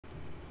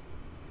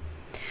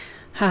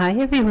Hi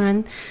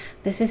everyone,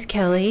 this is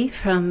Kelly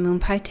from Moon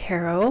Pie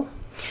Tarot.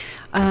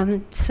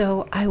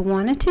 So I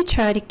wanted to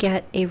try to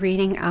get a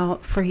reading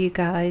out for you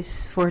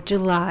guys for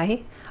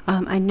July.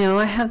 I know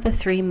I have the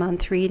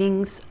 3-month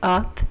readings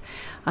up,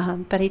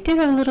 but I did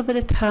have a little bit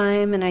of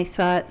time and I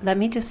thought, let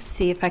me just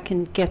see if I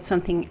can get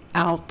something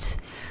out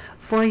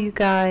for you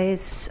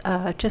guys,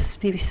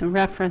 just maybe some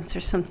reference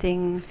or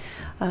something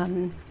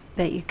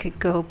that you could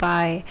go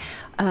by.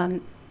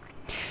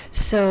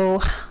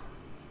 So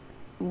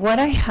what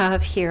I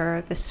have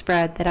here, the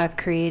spread that I've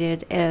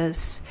created,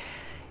 is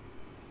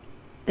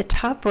the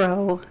top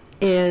row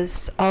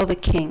is all the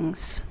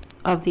kings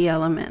of the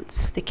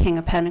elements, the King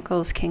of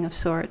Pentacles, King of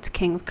Swords,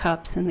 King of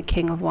Cups, and the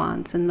King of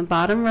Wands, and the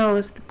bottom row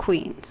is the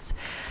queens.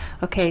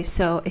 Okay,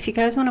 so if you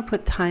guys want to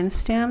put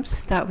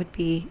timestamps, that would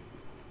be,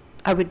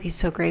 I would be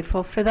so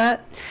grateful for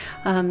that.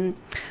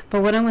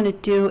 But what I'm going to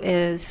do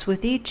is,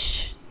 with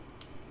each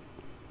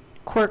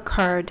court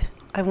card,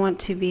 I want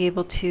to be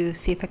able to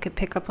see if I could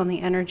pick up on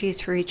the energies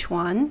for each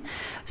one.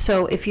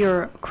 So if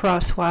you're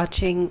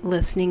cross-watching,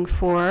 listening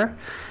for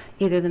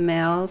either the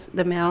males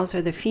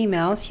or the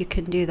females, you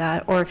can do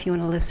that. Or if you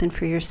want to listen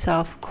for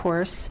yourself, of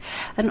course.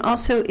 And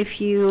also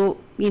if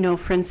you know,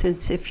 for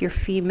instance, if you're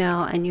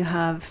female and you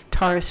have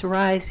Taurus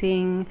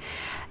rising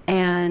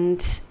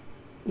and,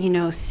 you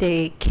know,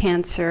 say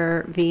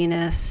Cancer,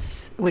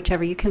 Venus,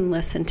 whichever, you can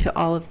listen to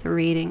all of the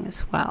reading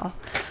as well.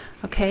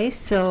 Okay,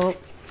 so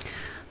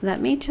let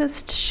me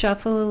just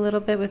shuffle a little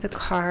bit with the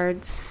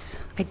cards.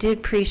 I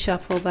did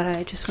pre-shuffle, but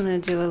I just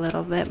want to do a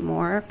little bit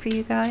more for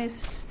you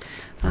guys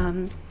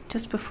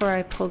just before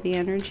I pull the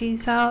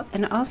energies out.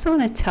 And I also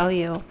want to tell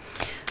you,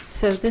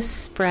 so this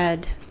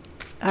spread,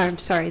 I'm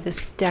sorry,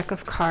 this deck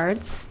of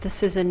cards,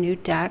 this is a new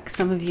deck.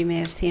 Some of you may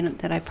have seen it,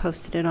 that I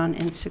posted it on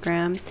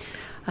Instagram.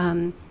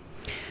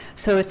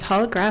 So it's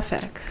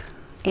holographic,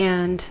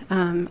 and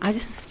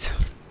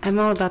I'm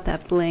all about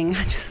that bling.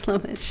 I just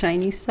love that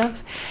shiny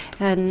stuff.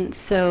 And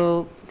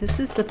so this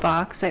is the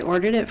box. I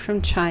ordered it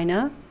from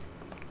China.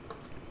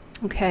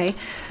 Okay.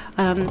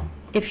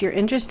 If you're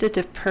interested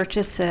to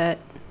purchase it,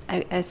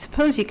 I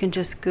suppose you can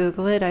just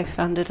Google it. I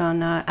found it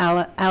on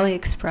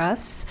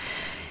AliExpress.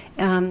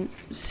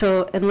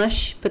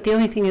 But the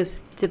only thing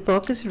is, the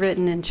book is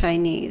written in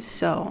Chinese.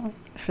 So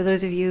for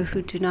those of you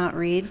who do not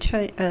read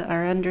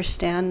or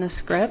understand the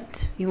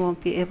script, you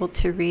won't be able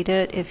to read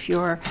it if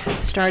you're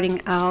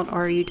starting out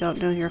or you don't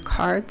know your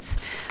cards.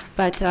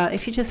 But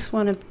if you just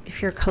want to,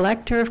 if you're a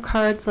collector of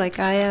cards like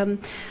I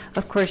am,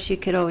 of course you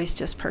could always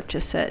just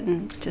purchase it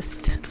and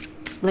just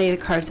lay the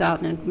cards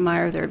out and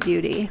admire their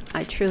beauty.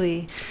 I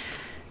truly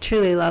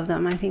love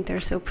them. I think they're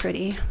so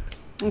pretty.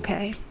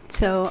 Okay,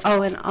 so,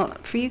 oh, and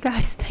for you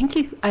guys, thank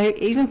you. I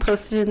even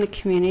posted in the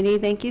community,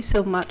 thank you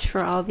so much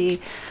for all the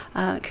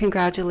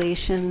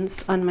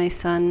congratulations on my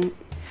son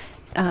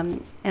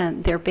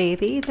and their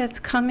baby that's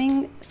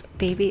coming.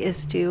 Baby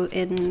is due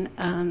in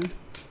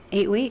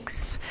 8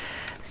 weeks,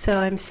 so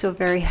I'm so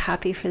very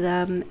happy for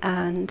them,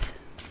 and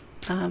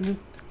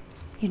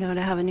you know,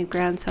 to have a new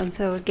grandson.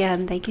 So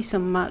again, thank you so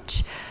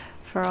much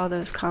for all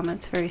those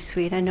comments. Very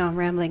sweet. I know I'm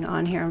rambling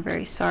on here. I'm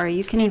very sorry.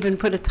 You can even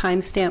put a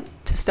timestamp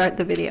to start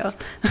the video.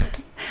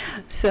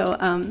 So,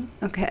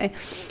 okay.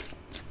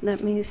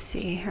 Let me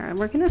see here.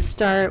 We're going to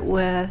start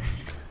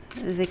with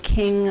the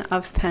King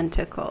of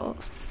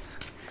Pentacles.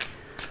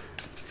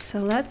 So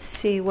let's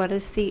see, what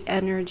is the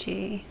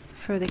energy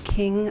for the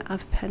King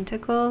of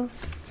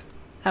Pentacles?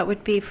 That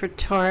would be for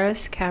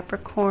Taurus,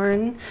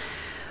 Capricorn,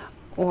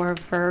 or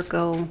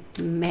Virgo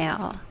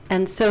male.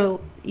 And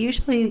so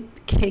usually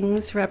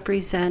kings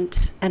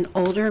represent an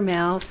older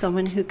male,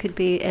 someone who could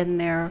be in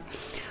their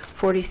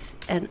 40s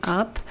and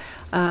up.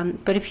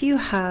 But if you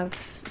have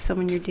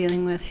someone you're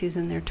dealing with who's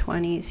in their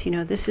 20s, you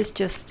know, this is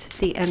just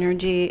the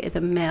energy,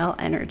 the male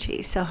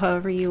energy. So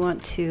however you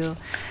want to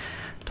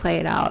play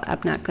it out. I'm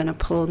not going to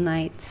pull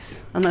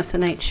knights unless a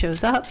knight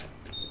shows up.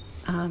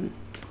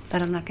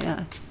 But I'm not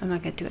gonna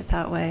do it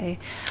that way,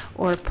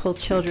 or pull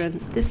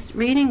children. This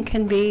reading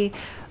can be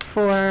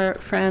for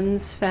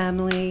friends,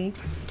 family,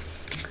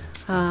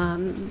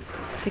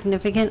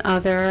 significant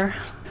other.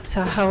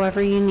 So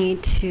however you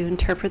need to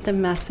interpret the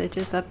message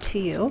is up to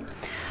you.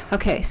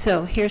 Okay,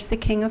 so here's the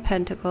King of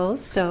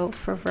Pentacles. So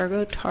for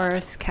Virgo,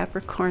 Taurus,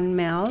 Capricorn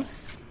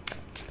males,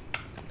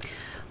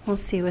 we'll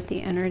see what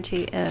the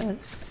energy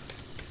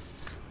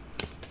is.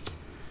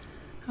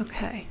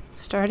 Okay,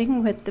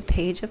 starting with the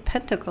Page of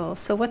Pentacles.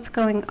 So what's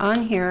going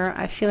on here?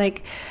 I feel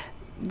like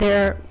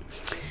there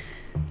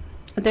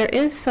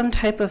is some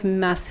type of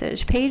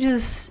message.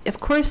 Pages, of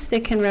course,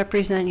 they can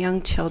represent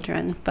young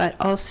children, but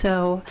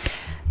also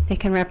they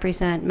can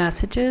represent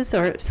messages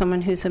or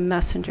someone who's a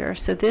messenger.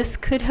 So this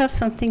could have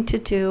something to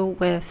do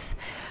with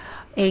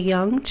a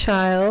young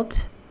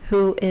child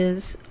who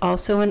is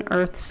also an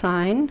earth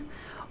sign,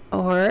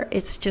 or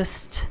it's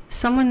just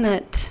someone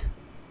that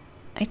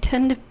I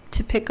tend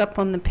to pick up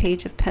on the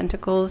Page of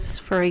Pentacles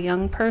for a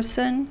young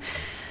person,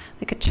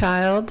 like a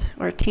child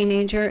or a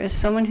teenager, is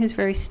someone who's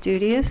very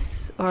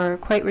studious or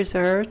quite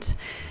reserved.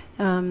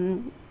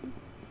 You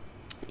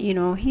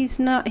know, he's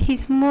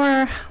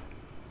more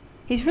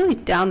he's really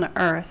down to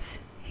earth.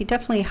 He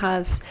definitely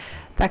has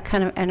that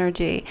kind of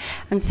energy.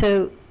 And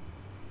so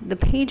the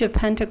Page of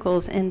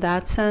Pentacles in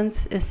that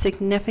sense is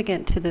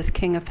significant to this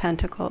King of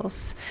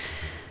Pentacles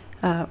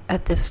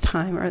at this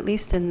time, or at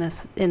least in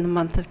the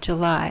month of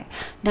July.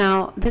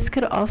 Now, this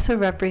could also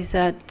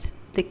represent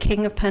the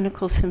King of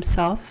Pentacles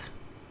himself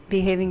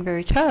behaving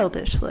very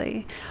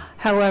childishly,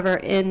 however,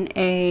 in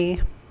a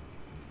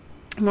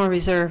more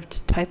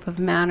reserved type of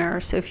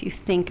manner. So if you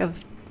think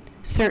of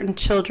certain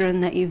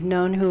children that you've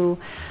known who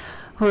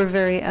are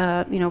very,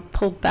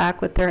 pulled back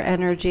with their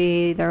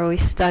energy, they're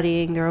always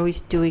studying, they're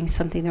always doing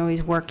something, they're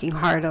always working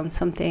hard on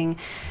something.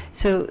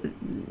 So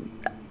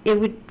it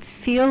would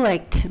feel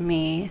like to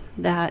me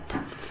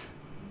that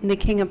the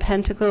King of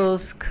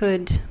Pentacles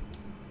could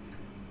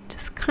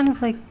just kind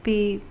of like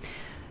be,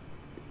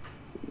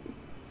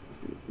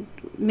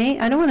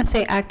 I don't want to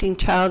say acting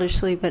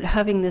childishly, but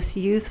having this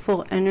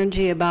youthful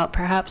energy about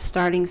perhaps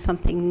starting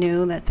something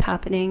new that's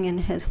happening in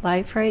his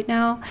life right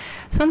now.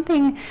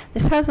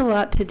 This has a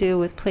lot to do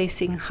with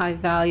placing high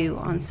value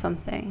on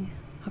something,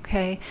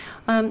 okay?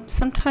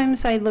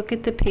 Sometimes I look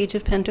at the Page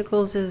of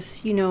Pentacles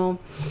as,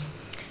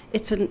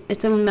 it's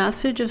a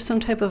message of some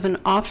type of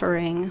an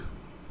offering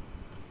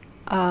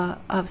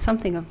of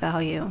something of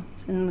value.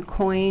 And the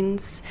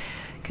coins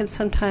can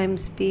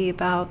sometimes be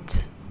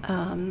about,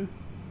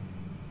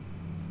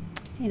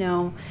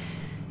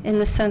 in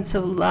the sense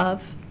of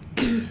love.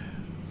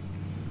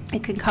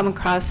 It can come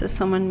across as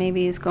someone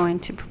maybe is going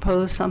to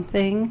propose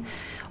something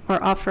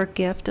or offer a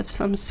gift of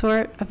some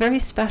sort, a very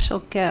special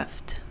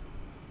gift,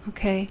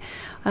 okay?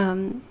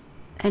 And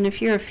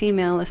if you're a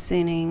female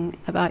listening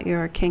about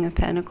your King of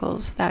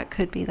Pentacles, that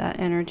could be that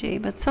energy.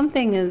 But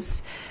something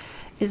is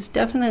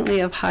definitely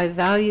of high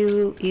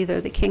value.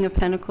 Either the King of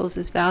Pentacles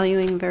is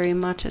valuing very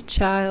much a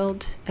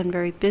child and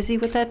very busy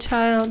with that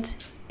child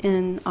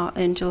in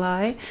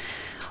July,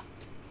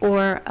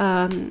 or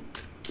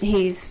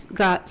he's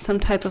got some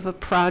type of a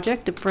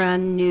project, a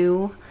brand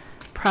new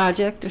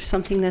project, or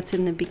something that's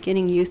in the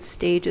beginning youth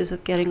stages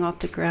of getting off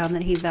the ground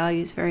that he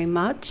values very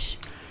much.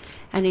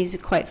 And he's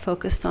quite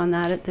focused on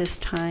that at this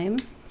time.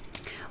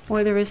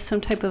 Or there is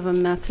some type of a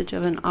message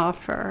of an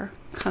offer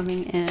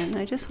coming in.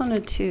 I just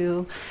wanted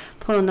to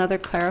pull another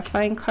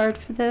clarifying card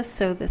for this.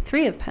 So the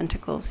Three of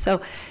Pentacles.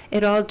 So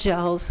it all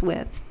gels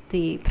with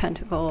the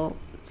Pentacle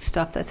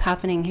stuff that's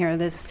happening here.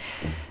 This,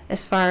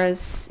 as far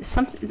as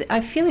I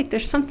feel like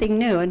there's something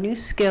new, a new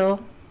skill.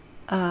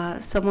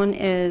 Someone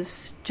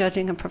is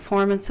judging a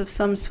performance of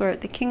some sort.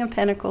 The King of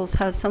Pentacles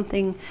has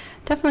something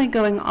definitely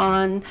going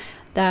on,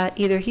 that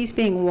either he's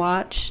being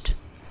watched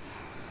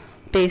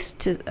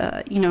based to,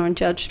 and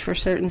judged for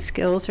certain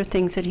skills or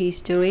things that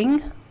he's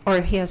doing,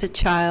 or he has a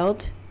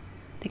child.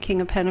 The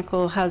King of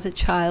Pentacles has a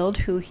child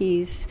who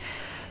he's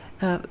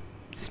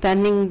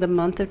spending the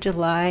month of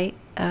July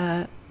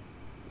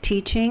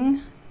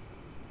teaching,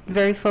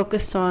 very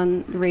focused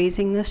on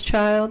raising this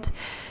child.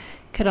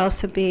 Could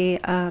also be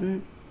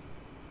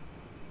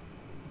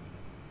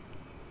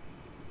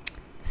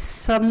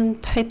some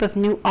type of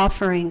new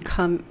offering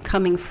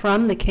coming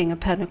from the King of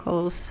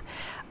Pentacles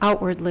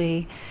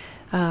outwardly,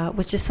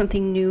 which is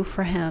something new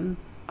for him,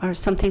 or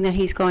something that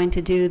he's going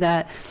to do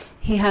that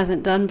he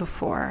hasn't done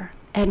before.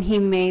 And he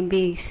may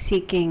be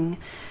seeking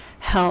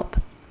help,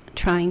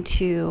 trying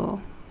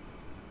to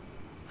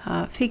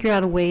figure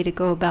out a way to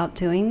go about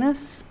doing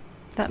this,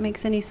 if that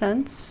makes any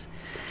sense.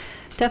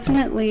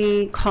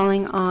 Definitely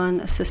calling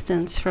on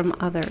assistance from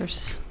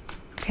others.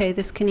 Okay,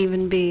 this can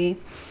even be,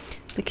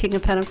 the King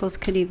of Pentacles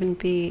could even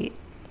be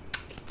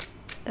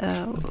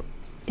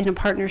in a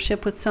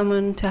partnership with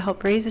someone to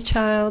help raise a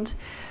child,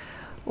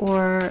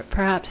 or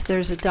perhaps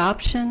there's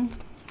adoption.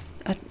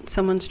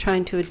 Someone's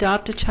trying to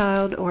adopt a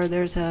child, or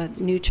there's a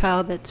new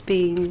child that's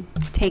being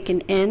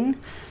taken in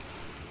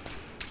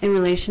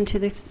relation to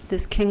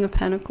this King of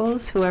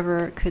Pentacles.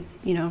 Whoever it could,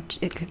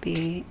 it could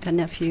be a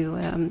nephew,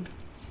 a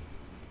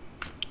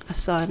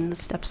son, a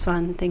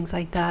stepson, things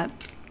like that.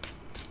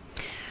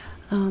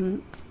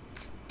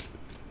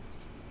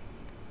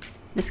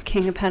 This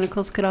King of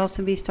Pentacles could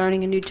also be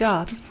starting a new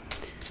job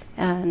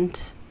and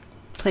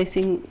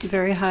placing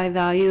very high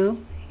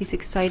value. He's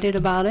excited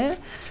about it,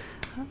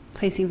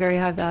 placing very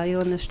high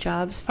value on this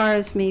job. As far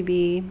as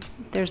maybe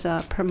there's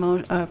a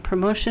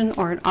promotion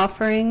or an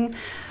offering,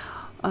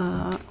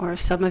 or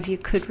some of you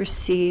could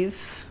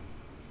receive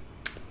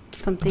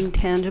something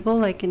tangible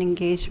like an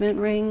engagement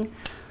ring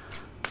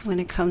when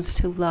it comes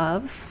to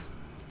love.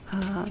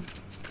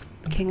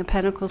 King of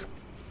Pentacles,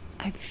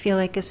 I feel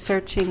like, is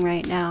searching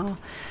right now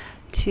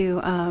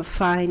to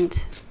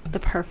find the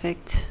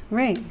perfect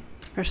ring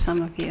for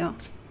some of you.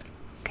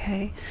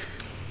 Okay.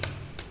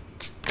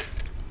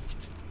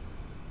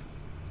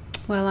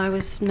 Well, I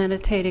was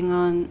meditating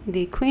on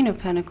the Queen of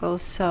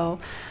Pentacles, so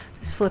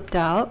this flipped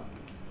out.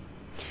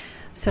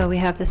 So we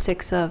have the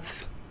Six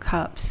of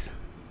Cups.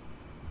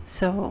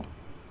 So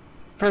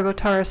Virgo,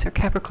 Taurus, or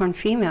Capricorn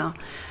female,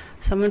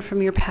 someone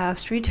from your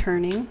past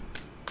returning.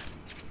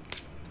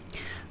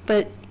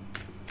 But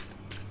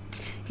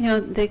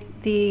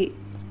the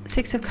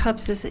Six of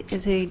Cups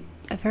is a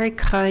a very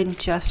kind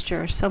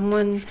gesture,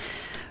 someone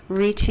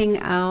reaching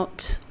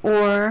out,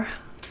 or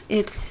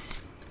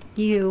it's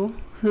you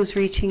who's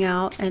reaching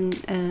out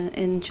and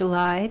in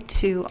July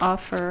to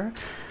offer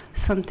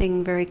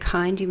something very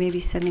kind. You may be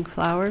sending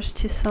flowers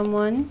to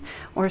someone,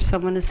 or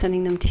someone is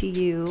sending them to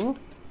you,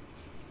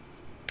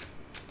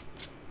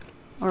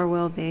 or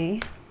will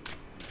be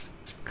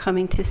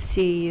coming to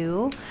see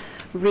you,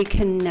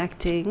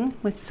 reconnecting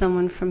with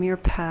someone from your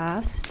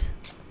past.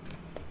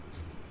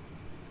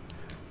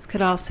 This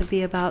could also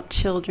be about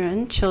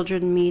children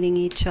meeting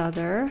each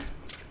other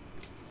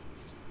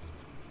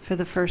for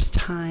the first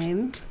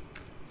time.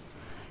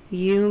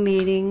 You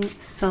meeting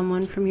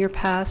someone from your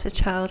past, a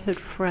childhood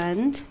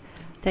friend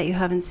that you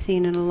haven't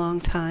seen in a long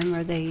time,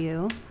 or they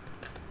you.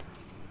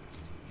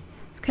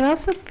 This could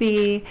also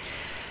be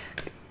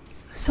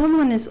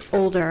someone is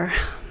older,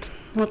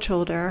 much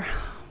older.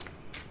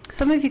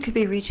 Some of you could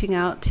be reaching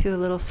out to a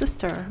little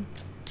sister,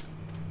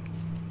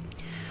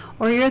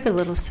 or you're the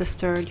little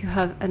sister, you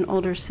have an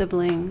older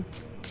sibling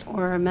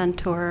or a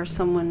mentor or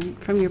someone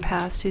from your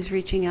past who's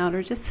reaching out,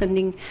 or just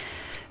sending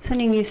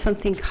you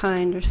something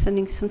kind, or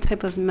sending some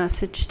type of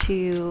message to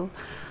you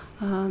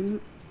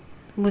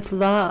with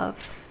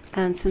love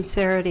and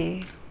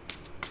sincerity.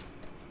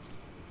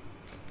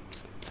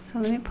 So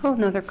let me pull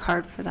another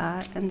card for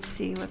that and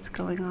see what's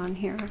going on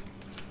here.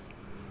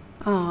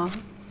 Oh,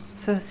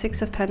 so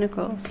 6 of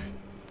Pentacles.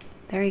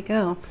 There you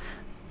go.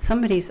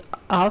 Somebody's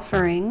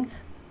offering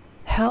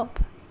help,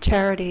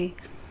 charity.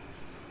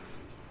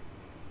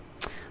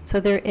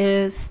 So there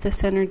is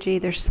this energy.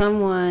 There's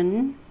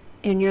someone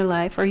in your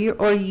life, or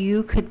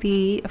you could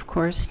be, of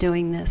course,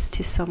 doing this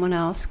to someone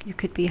else. You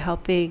could be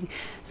helping.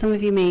 Some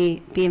of you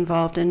may be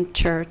involved in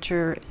church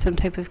or some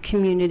type of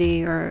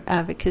community or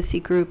advocacy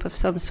group of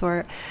some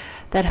sort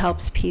that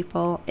helps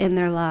people in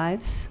their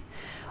lives,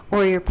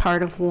 or you're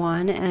part of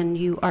one and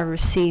you are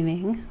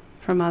receiving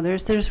from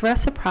others. There's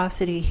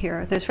reciprocity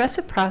here. There's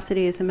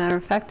reciprocity, as a matter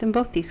of fact, in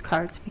both these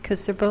cards,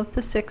 because they're both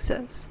the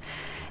 6s,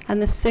 and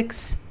the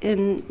 6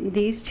 in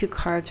these 2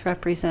 cards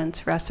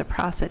represents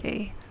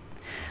reciprocity.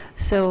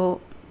 So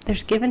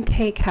there's give and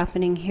take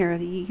happening here.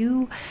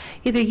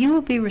 Either you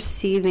will be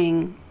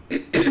receiving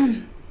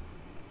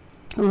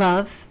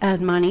love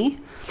and money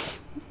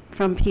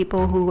from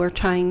people who are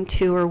trying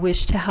to or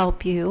wish to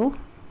help you,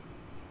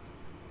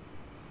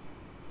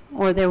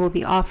 or there will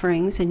be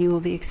offerings and you will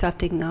be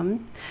accepting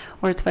them,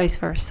 or it's vice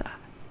versa.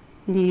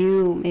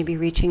 You may be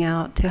reaching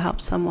out to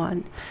help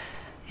someone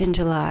in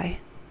July.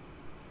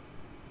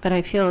 But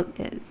I feel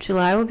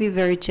July will be a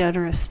very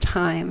generous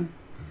time.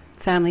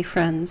 Family,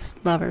 friends,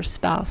 lover,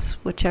 spouse,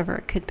 whichever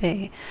it could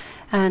be.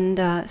 And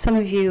some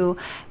of you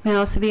may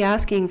also be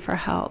asking for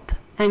help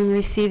and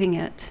receiving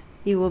it.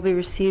 You will be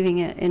receiving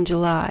it in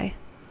July.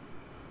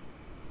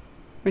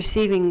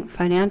 Receiving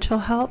financial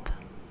help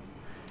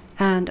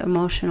and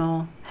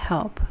emotional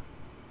help.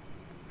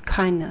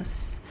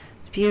 Kindness.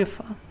 It's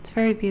beautiful. It's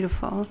very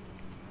beautiful.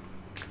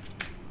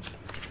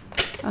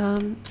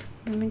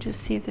 Let me just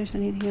see if there's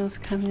anything else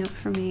coming up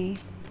for me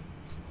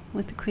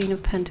with the Queen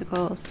of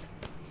Pentacles.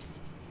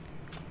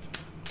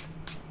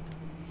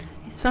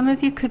 Some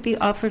of you could be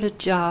offered a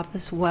job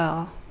as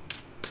well.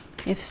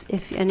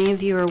 If any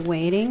of you are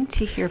waiting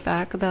to hear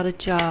back about a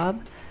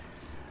job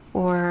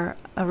or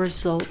a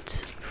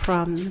result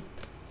from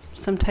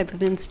some type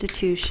of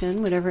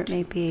institution, whatever it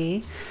may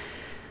be,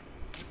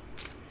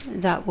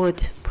 that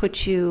would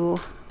put you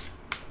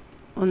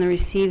on the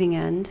receiving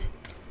end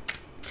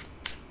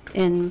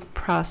in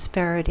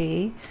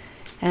prosperity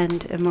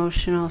and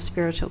emotional,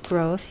 spiritual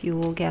growth. You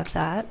will get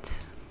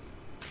that.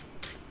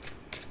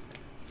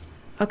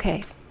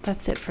 Okay.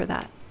 That's it for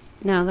that.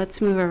 Now let's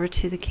move over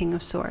to the King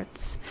of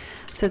Swords.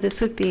 So this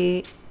would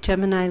be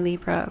Gemini,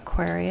 Libra,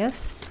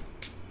 Aquarius,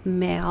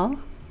 male.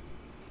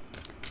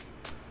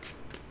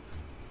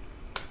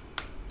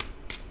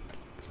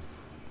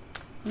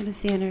 What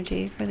is the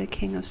energy for the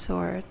King of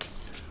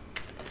Swords?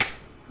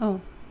 Oh,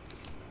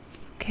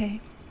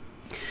 okay.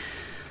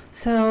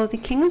 So the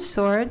King of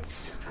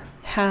Swords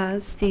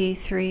has the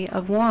 3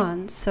 of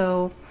Wands.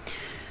 So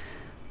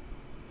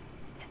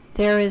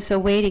there is a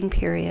waiting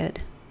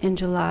period in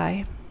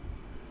July.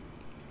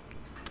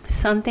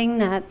 Something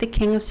that the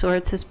King of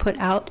Swords has put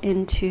out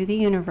into the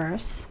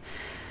universe,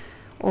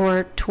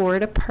 or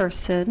toward a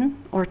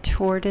person, or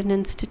toward an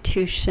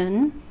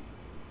institution.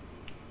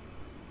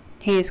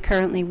 He is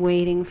currently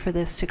waiting for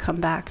this to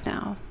come back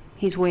now.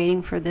 He's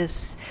waiting for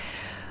this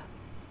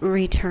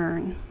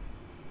return.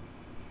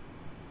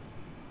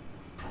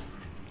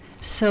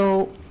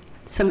 So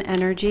some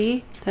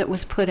energy that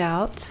was put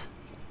out.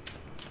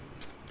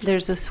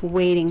 There's this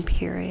waiting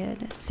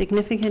period,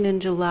 significant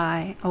in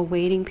July, a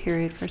waiting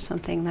period for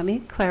something. Let me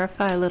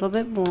clarify a little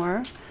bit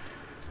more.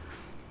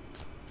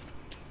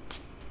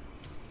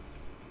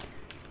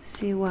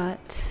 See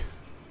what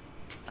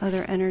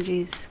other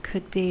energies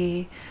could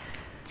be,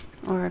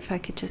 or if I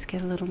could just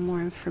get a little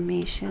more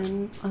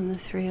information on the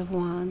 3 of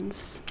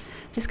Wands.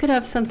 This could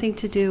have something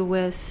to do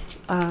with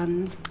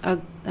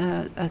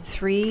a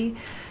 3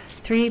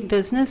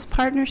 business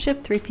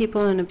partnership, 3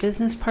 people in a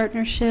business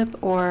partnership,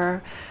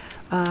 or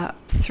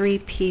 3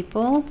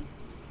 people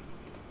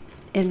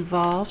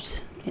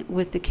involved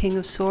with the King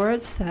of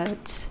Swords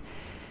that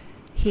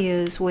he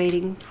is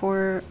waiting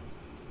for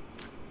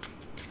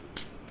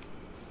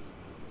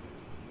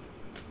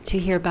to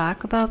hear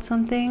back about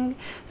something.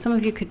 Some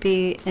of you could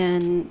be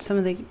in, some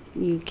of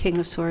you King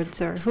of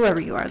Swords, or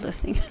whoever you are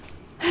listening,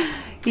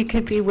 you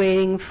could be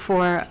waiting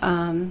for,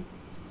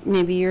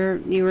 maybe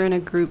you were in a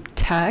group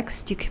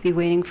text. You could be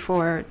waiting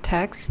for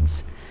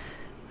texts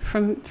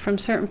from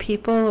certain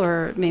people,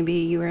 or maybe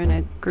you were in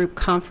a group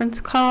conference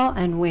call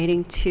and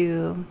waiting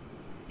to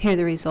hear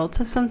the results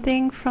of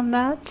something from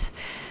that.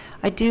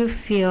 I do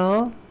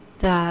feel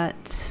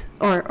that,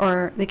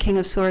 or the King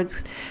of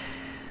Swords,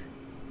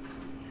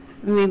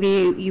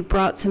 maybe you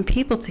brought some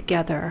people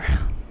together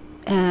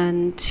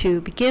and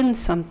to begin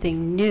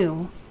something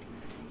new,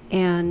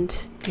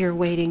 and you're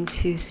waiting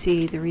to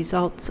see the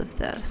results of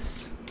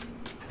this.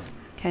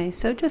 Okay,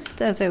 so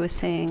just as I was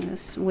saying,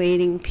 this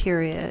waiting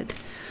period.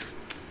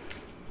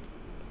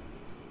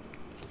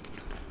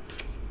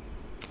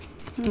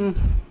 And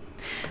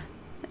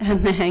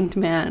the Hanged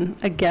Man,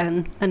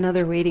 again,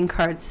 another waiting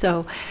card.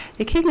 So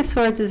the King of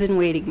Swords is in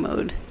waiting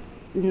mode.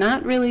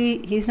 Not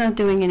really, he's not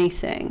doing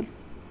anything.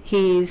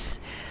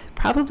 He's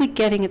probably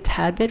getting a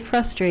tad bit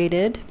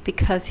frustrated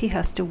because he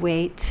has to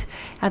wait.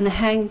 And the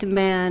Hanged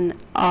Man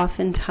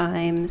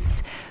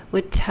oftentimes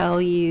would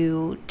tell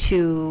you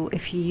to,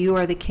 if you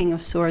are the King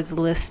of Swords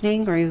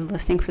listening, or you're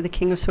listening for the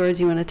King of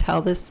Swords, you want to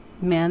tell this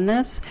man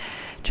this,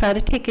 try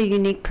to take a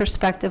unique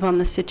perspective on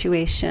the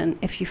situation.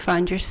 If you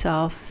find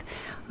yourself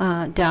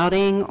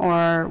doubting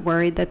or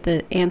worried that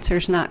the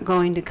answer's not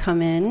going to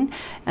come in,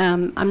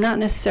 I'm not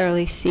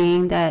necessarily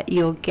seeing that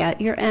you'll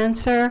get your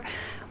answer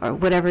or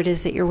whatever it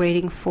is that you're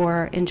waiting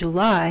for in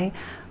July,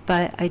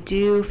 but I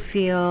do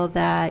feel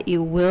that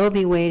you will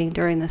be waiting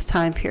during this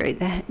time period.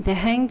 The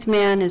Hanged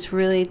Man is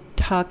really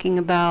talking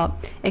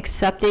about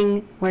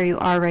accepting where you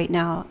are right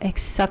now,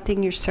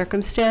 accepting your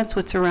circumstance,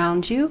 what's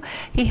around you.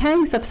 He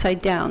hangs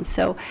upside down.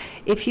 So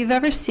if you've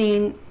ever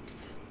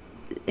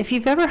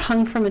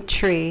hung from a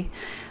tree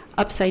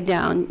upside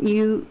down,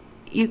 you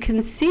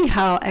can see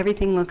how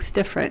everything looks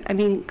different. I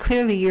mean,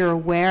 clearly you're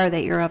aware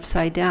that you're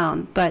upside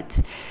down,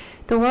 but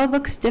the world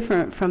looks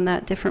different from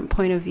that different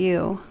point of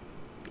view.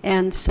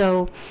 And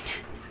so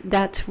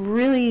that's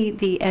really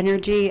the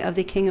energy of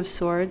the King of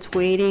Swords,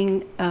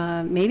 waiting.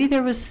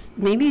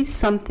 Maybe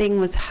something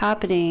was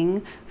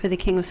happening for the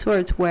King of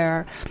Swords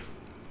where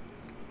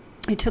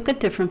he took a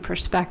different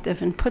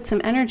perspective and put some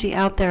energy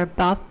out there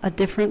about a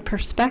different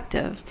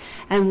perspective,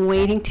 and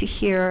waiting to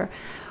hear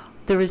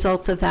the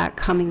results of that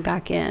coming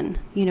back in,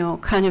 you know,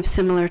 kind of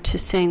similar to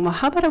saying, well,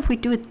 how about if we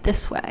do it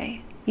this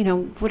way? You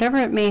know, whatever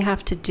it may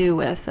have to do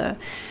with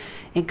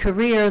in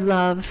career,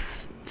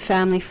 love,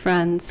 family,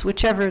 friends,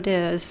 whichever it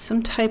is,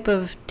 some type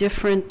of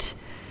different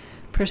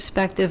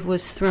perspective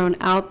was thrown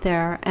out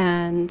there,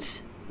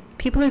 and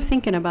people are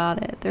thinking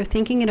about it. They're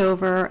thinking it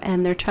over,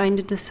 and they're trying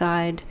to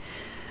decide,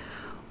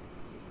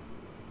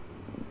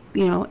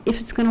 you know, if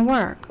it's going to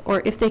work,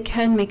 or if they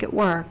can make it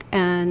work.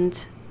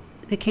 And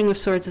the King of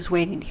Swords is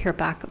waiting to hear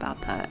back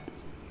about that.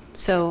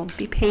 So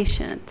be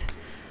patient.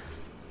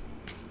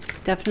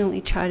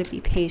 Definitely try to be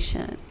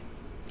patient.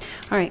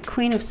 All right,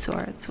 Queen of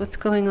Swords, what's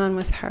going on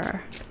with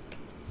her?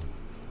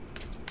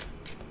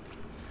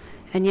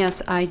 And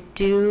yes,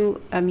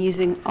 I'm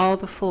using all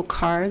the full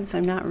cards.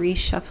 I'm not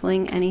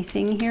reshuffling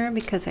anything here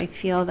because I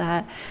feel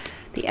that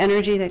the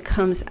energy that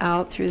comes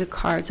out through the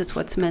cards is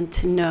what's meant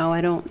to know.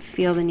 I don't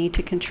feel the need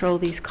to control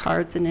these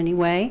cards in any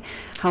way.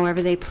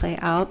 However they play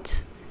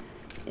out,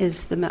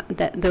 those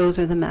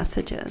are the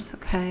messages,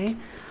 okay?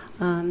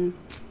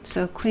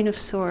 So Queen of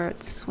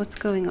Swords, what's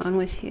going on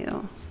with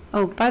you?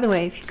 Oh, by the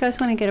way, if you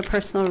guys want to get a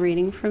personal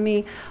reading from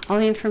me, all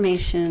the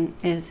information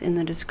is in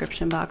the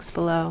description box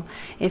below.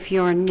 If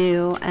you're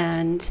new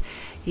and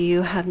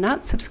you have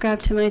not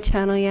subscribed to my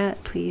channel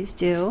yet, please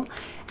do.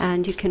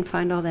 And you can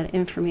find all that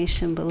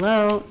information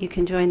below. You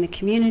can join the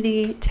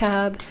community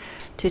tab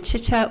to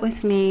chit chat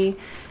with me.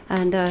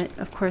 And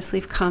of course,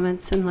 leave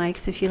comments and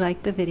likes if you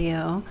like the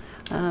video.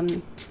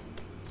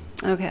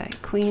 Okay,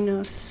 Queen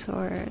of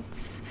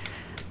Swords.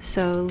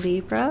 So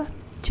Libra,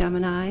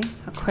 Gemini,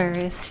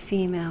 Aquarius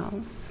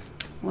females.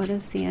 What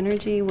is the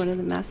energy? What are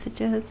the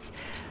messages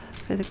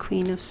for the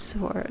Queen of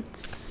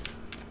Swords?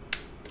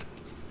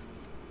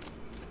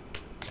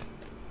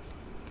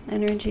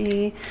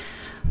 Energy,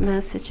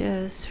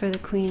 messages for the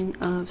Queen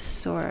of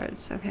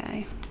Swords.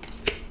 Okay.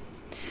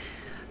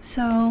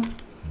 So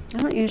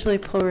I don't usually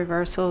pull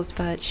reversals,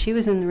 but she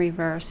was in the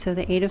reverse. So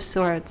the 8 of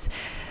Swords.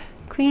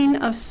 Queen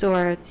of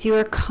Swords, you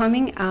are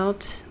coming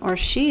out, or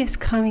she is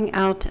coming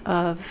out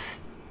of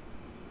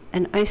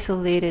an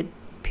isolated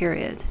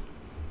period.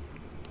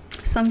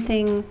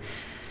 Something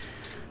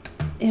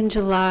in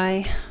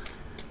July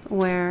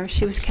where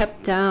she was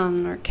kept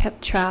down or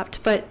kept trapped,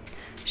 but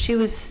she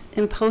was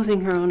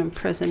imposing her own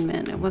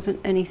imprisonment. It wasn't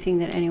anything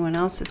that anyone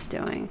else is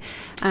doing.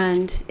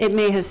 And it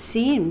may have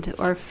seemed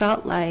or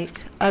felt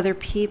like other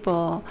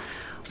people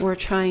were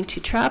trying to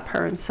trap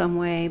her in some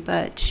way,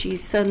 but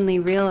she's suddenly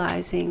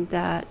realizing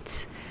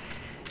that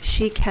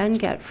she can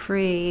get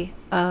free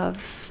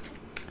of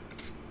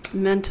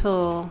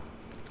mental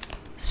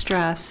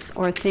stress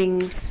or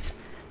things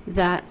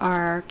that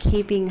are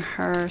keeping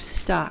her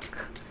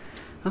stuck.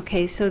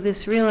 Okay, so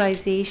this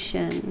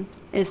realization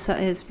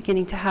is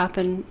beginning to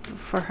happen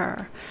for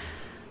her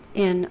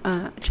in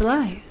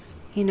July.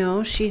 You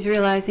know, she's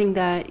realizing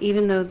that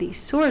even though these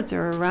swords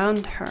are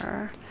around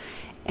her,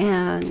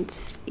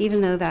 and even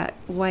though that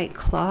white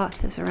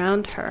cloth is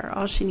around her,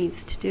 all she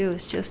needs to do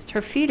is just,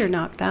 her feet are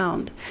not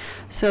bound.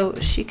 So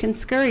she can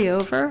scurry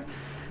over,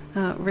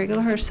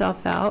 wriggle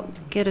herself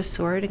out, get a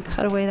sword, and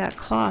cut away that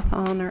cloth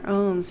on her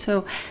own.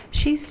 So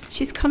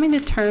she's coming to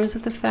terms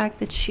with the fact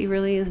that she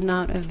really is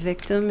not a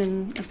victim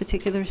in a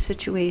particular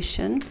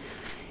situation.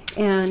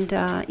 And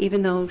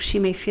even though she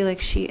may feel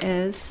like she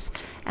is,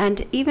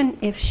 and even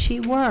if she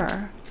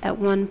were at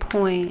one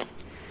point,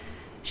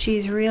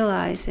 she's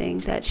realizing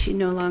that she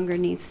no longer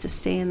needs to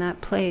stay in that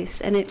place.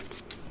 And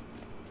it's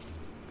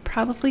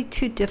probably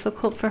too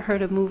difficult for her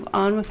to move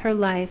on with her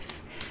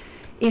life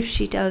if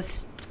she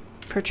does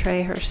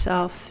portray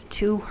herself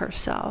to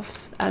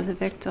herself as a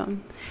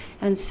victim.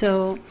 And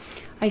so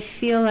I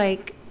feel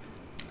like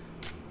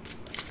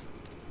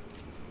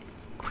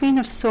Queen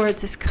of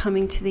Swords is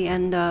coming to the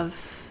end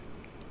of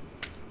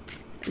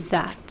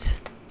that.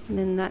 And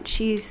then that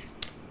she's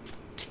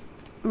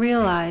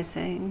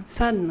realizing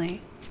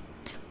suddenly,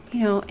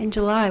 you know, in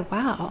July,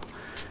 wow,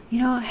 you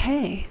know,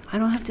 hey, I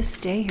don't have to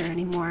stay here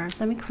anymore.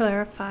 Let me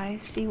clarify,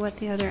 see what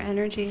the other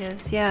energy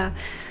is. Yeah,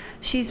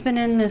 she's been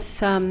in this,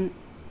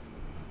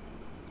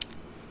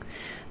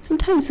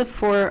 sometimes the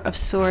Four of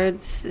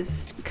Swords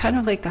is kind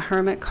of like the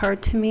Hermit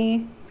card to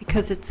me,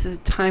 because it's a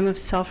time of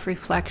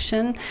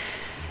self-reflection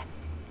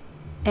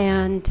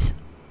and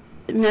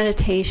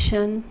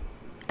meditation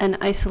and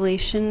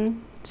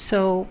isolation.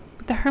 So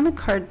the Hermit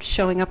card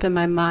showing up in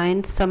my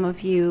mind, some of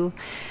you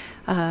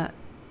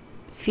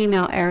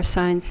female air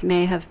signs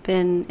may have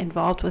been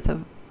involved with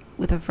a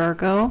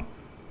Virgo,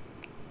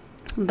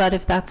 but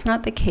if that's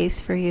not the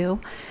case for you,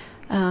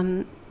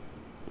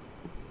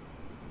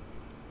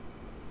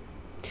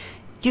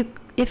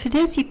 if it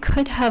is, you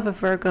could have a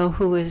Virgo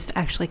who is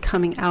actually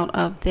coming out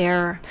of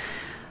their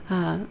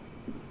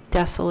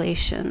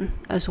desolation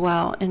as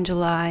well in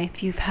July.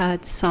 If you've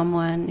had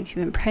someone, if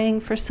you've been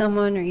praying for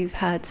someone, or you've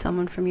had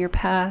someone from your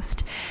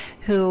past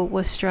who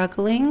was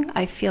struggling,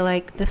 I feel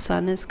like the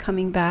sun is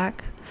coming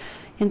back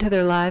into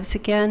their lives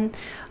again.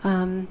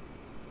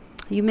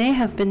 You may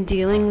have been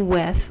dealing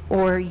with,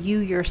 or you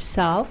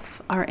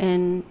yourself are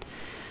in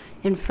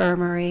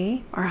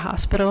infirmary or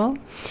hospital,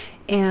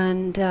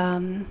 and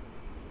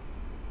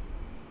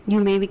you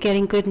may be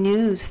getting good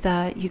news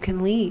that you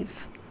can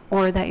leave,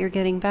 or that you're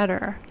getting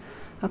better,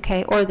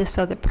 okay, or this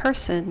other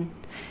person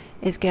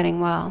is getting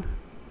well,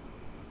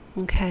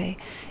 okay,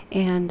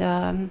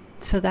 and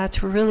so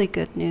that's really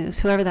good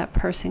news, whoever that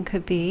person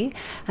could be,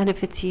 and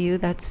if it's you,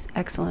 that's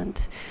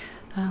excellent.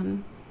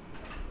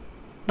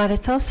 But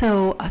it's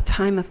also a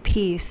time of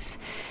peace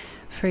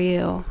for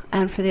you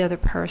and for the other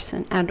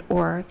person, and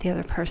or the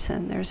other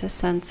person. There's a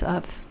sense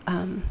of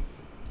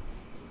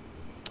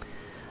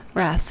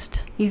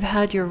rest. You've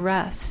had your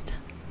rest.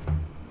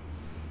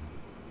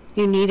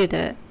 You needed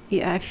it.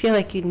 I feel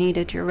like you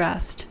needed your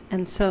rest,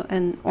 and so,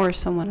 or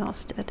someone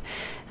else did.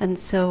 And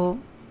so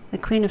the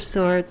Queen of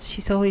Swords,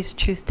 she's always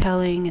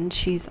truth-telling, and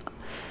she's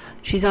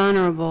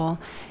honorable,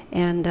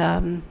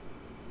 and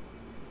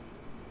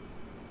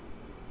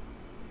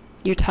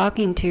you're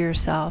talking to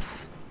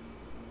yourself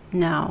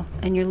now,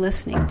 and you're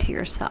listening to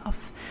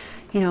yourself,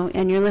 you know,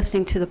 and you're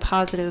listening to the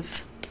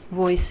positive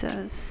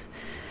voices,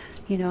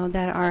 you know,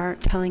 that are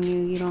telling you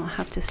you don't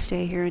have to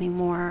stay here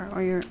anymore,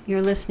 or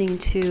you're listening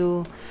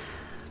to,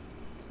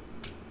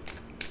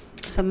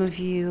 some of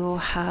you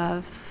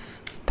have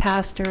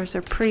pastors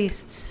or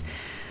priests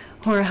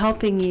who are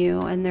helping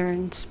you and they're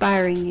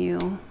inspiring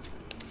you,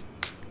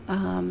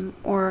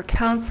 or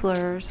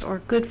counselors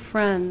or good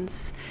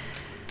friends.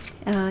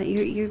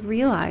 You're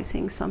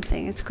realizing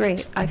something. It's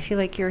great. I feel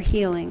like you're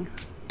healing.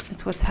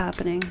 It's what's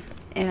happening.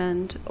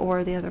 And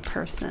or the other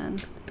person,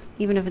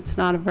 even if it's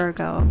not a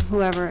Virgo,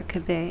 whoever it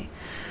could be.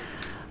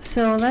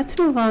 So let's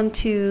move on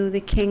to the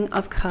King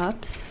of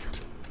Cups.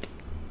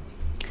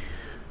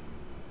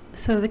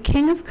 So the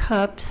King of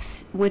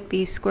Cups would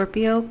be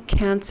Scorpio,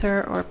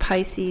 Cancer, or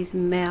Pisces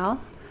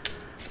male.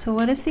 So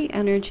what is the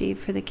energy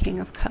for the King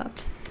of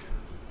Cups?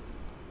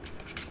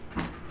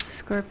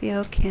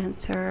 Scorpio,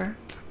 Cancer,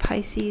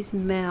 Pisces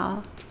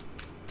male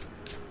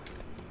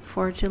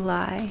for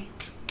July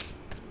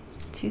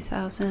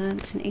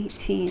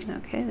 2018.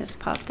 Okay, this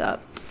popped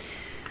up.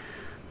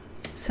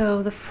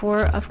 So the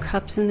Four of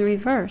Cups in the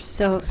reverse.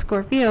 So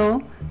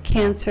Scorpio,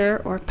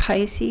 Cancer, or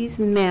Pisces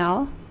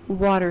male,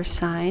 water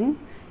sign,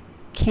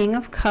 King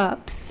of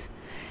Cups,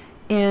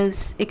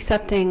 is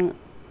accepting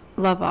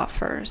love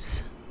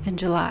offers in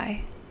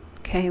July.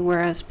 Okay,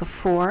 whereas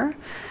before,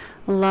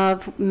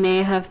 love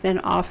may have been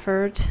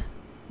offered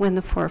when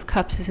the Four of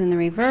Cups is in the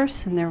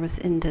reverse and there was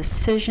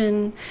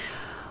indecision,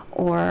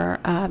 or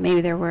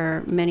maybe there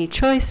were many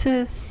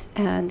choices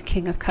and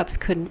King of Cups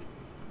couldn't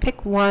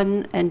pick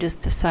one and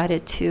just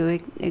decided to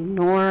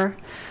ignore,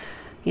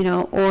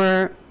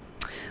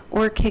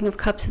 or King of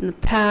Cups in the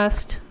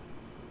past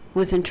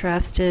was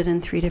interested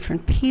in 3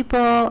 different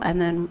people,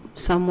 and then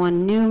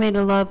someone new made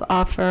a love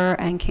offer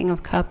and King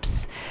of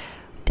Cups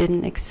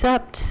didn't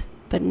accept,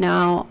 but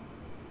now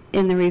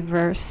in the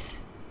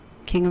reverse,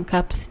 King of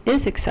Cups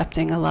is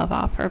accepting a love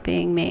offer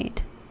being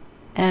made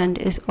and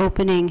is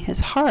opening his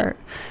heart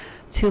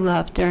to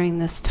love during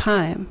this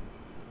time.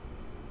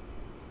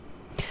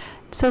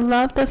 So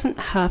love doesn't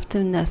have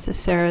to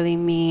necessarily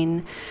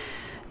mean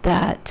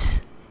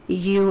that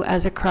you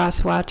as a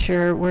cross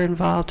watcher were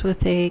involved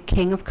with a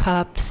King of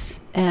Cups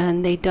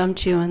and they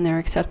dumped you and they're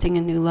accepting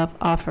a new love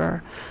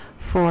offer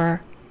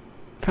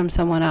from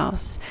someone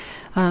else.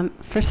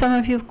 For some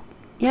of you,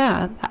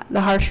 yeah,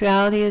 the harsh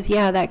reality is,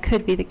 yeah, that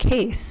could be the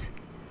case.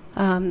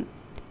 But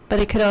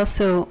it could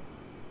also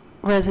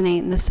resonate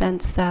in the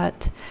sense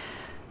that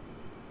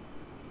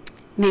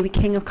maybe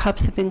King of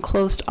Cups have been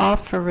closed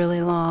off for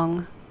really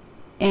long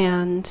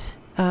and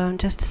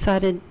just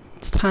decided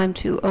it's time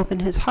to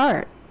open his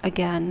heart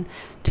again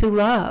to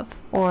love.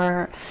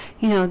 Or,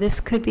 this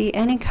could be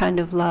any kind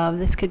of love.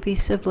 This could be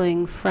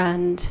sibling,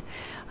 friend,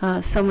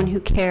 someone who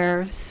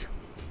cares.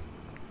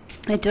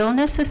 I don't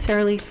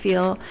necessarily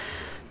feel,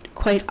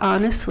 quite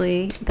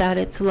honestly, that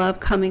it's love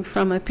coming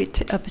from a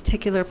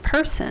particular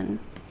person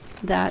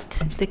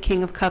that the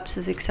King of Cups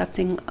is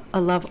accepting a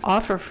love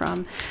offer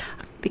from.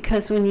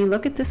 Because when you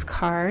look at this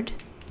card,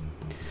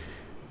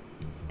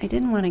 I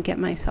didn't want to get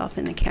myself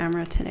in the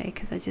camera today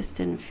because I just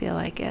didn't feel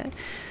like it.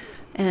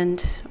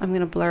 And I'm going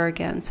to blur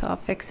again, so I'll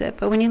fix it.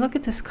 But when you look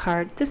at this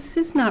card, this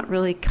is not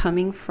really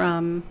coming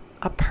from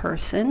a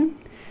person.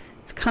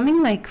 It's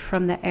coming like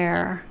from the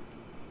air,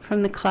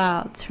 from the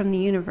clouds, from the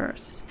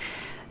universe.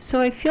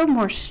 So I feel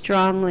more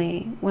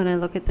strongly when I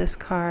look at this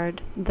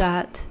card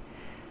that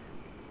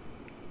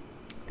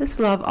this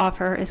love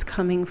offer is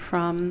coming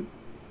from,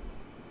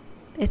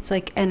 it's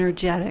like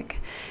energetic.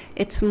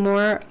 It's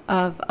more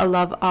of a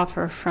love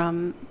offer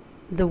from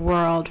the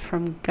world,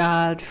 from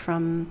God,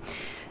 from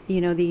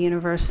the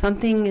universe.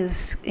 Something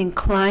is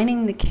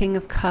inclining the King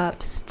of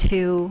Cups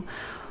to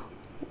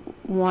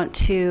want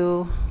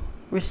to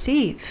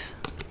receive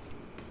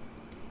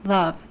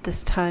love at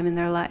this time in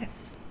their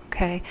life.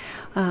 Okay,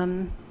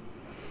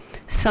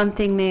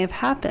 something may have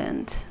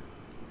happened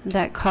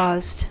that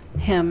caused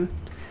him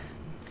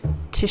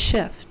to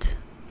shift.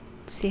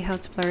 See how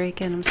it's blurry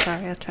again? I'm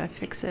sorry, I'll try to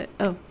fix it.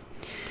 Oh,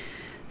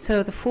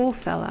 so the Fool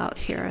fell out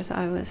here as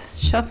I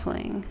was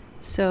shuffling.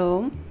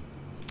 So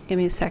give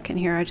me a second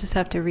here. I just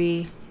have to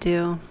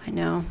redo. I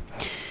know.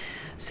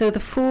 So the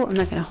Fool, I'm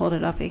not going to hold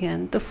it up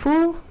again. The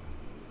Fool,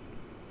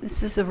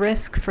 this is a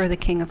risk for the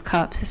King of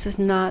Cups. This is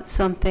not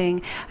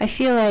something, I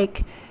feel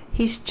like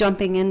he's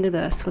jumping into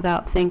this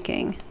without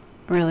thinking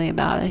really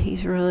about it.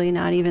 He's really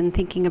not even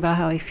thinking about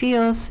how he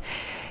feels.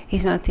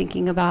 He's not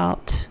thinking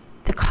about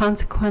the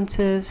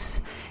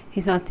consequences.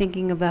 He's not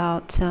thinking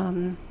about,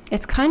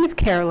 it's kind of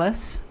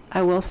careless,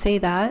 I will say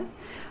that.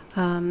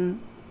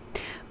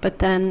 But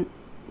then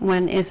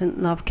when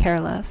isn't love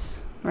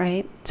careless,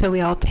 right? So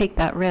we all take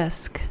that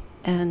risk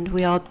and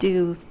we all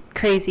do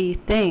crazy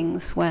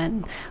things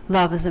when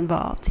love is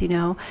involved,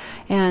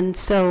 And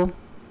so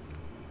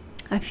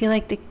I feel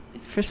like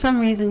for some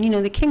reason,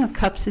 the King of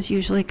Cups is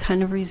usually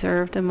kind of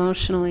reserved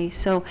emotionally.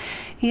 So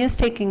he is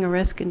taking a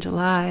risk in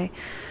July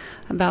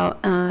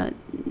about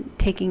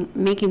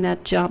making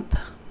that jump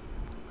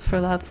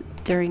for love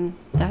during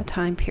that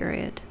time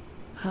period.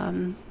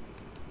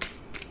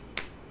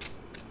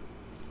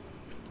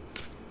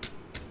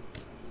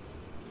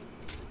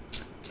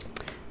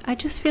 I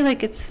just feel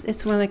like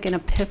it's more like an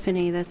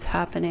epiphany that's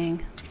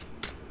happening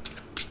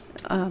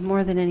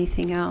more than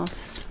anything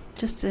else.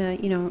 Just a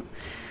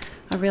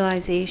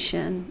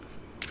realization.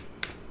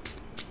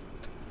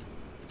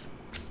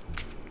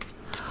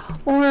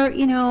 Or,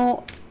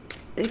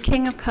 the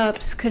King of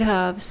Cups could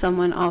have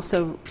someone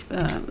also,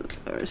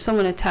 or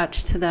someone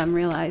attached to them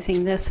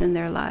realizing this in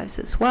their lives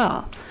as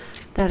well,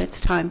 that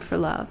it's time for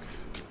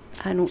love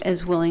and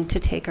is willing to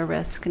take a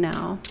risk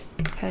now.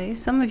 Okay,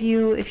 some of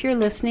you, if you're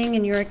listening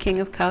and you're a King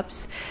of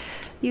Cups,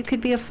 you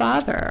could be a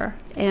father,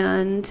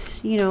 and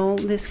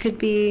this could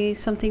be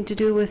something to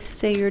do with,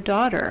 say, your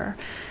daughter.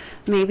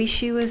 Maybe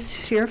she was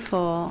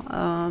fearful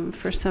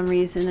for some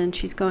reason and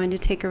she's going to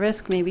take a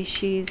risk. Maybe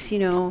she's,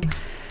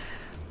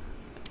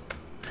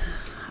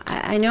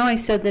 I know I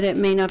said that it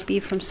may not be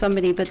from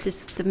somebody, but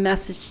the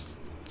message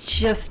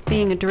just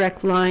being a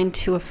direct line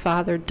to a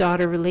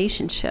father-daughter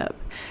relationship.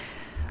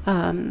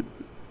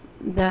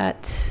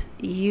 That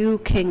you,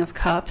 King of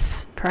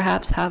Cups,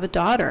 perhaps have a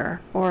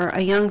daughter or a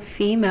young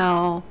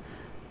female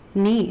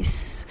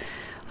niece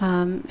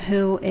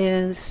who's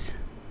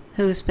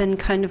been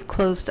kind of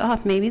closed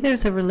off. Maybe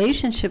there's a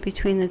relationship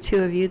between the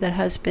two of you that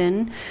has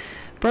been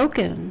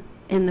broken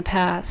in the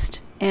past,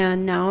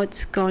 and now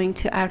it's going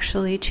to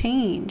actually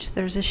change.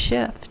 There's a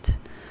shift.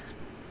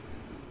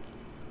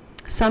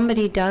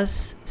 Something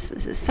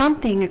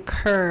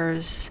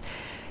occurs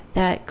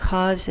that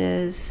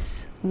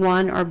causes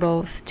one or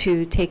both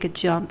to take a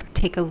jump,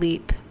 take a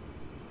leap,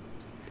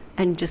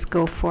 and just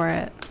go for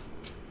it.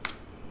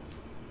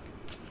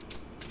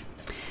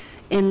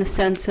 In the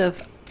sense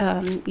of,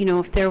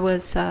 if there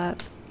was a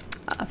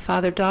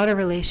father-daughter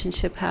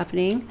relationship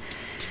happening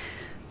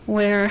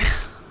where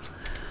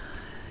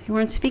you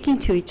weren't speaking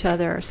to each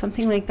other, or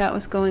something like that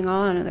was going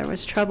on, or there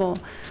was trouble,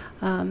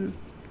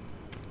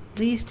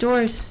 these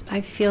doors,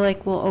 I feel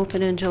like, will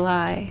open in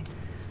July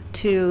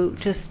to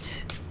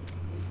just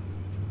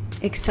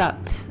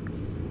accept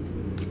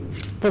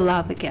the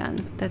love again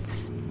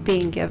that's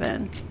being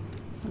given.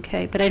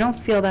 Okay, but I don't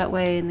feel that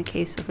way in the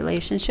case of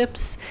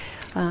relationships,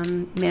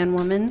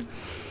 man-woman.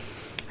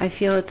 I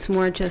feel it's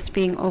more just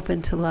being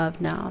open to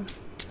love now,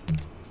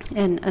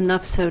 and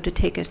enough so to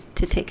take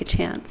a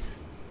chance,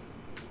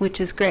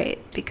 which is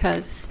great,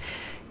 because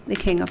the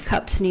King of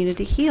Cups needed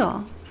to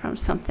heal from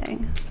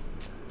something,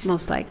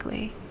 most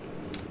likely.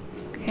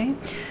 Okay,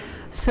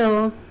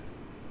 so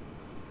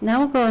now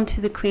we'll go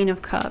into the Queen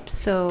of Cups.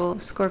 So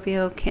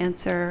Scorpio,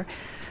 Cancer,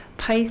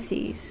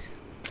 Pisces,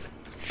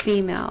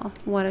 female,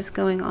 what is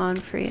going on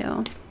for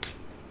you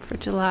for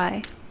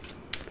July?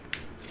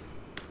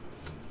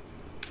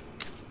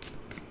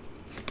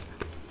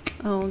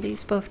 Oh,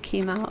 these both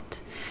came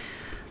out.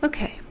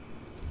 Okay,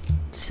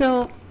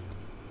 so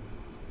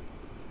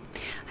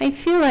I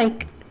feel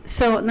like,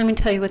 so let me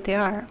tell you what they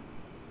are.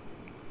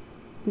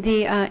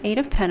 The Eight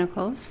of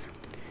Pentacles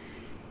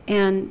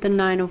and the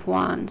Nine of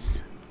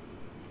Wands.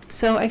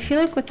 So I feel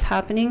like what's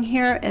happening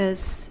here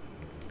is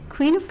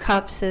Queen of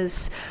Cups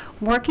is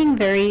working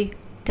very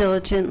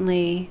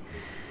diligently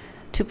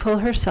to pull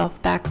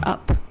herself back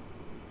up,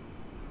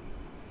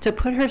 to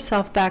put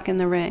herself back in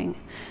the ring,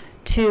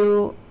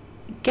 to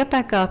get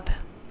back up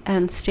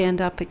and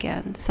stand up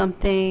again.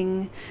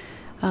 Something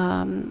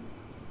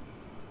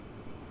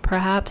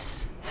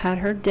perhaps had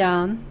her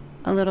down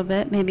a little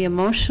bit, maybe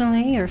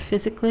emotionally or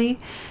physically,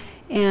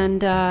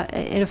 and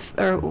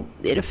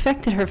it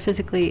affected her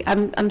physically.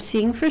 I'm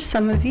seeing for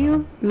some of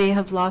you may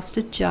have lost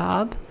a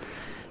job.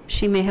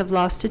 She may have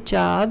lost a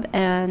job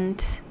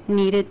and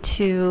needed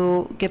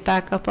to get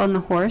back up on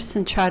the horse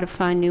and try to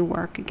find new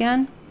work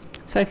again.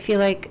 So I feel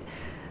like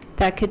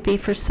that could be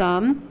for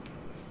some.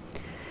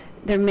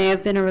 There may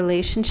have been a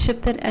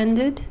relationship that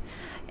ended,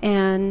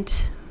 and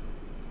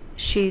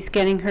she's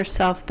getting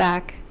herself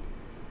back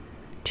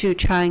to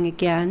trying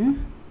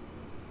again,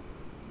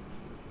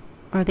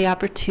 or the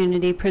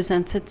opportunity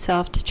presents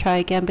itself to try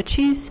again, but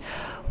she's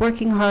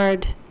working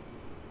hard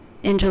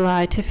in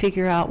July to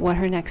figure out what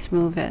her next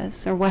move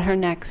is, or what her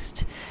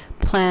next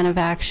plan of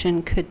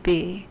action could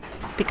be,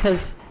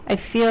 because I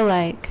feel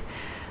like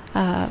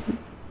not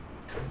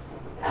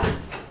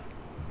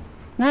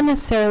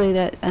necessarily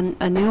that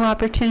a new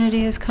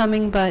opportunity is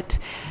coming, but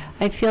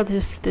I feel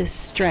this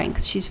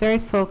strength. She's very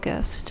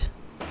focused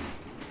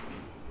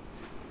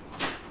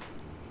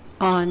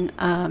on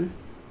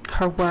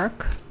her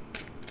work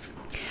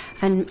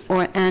and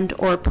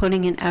or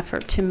putting an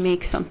effort to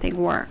make something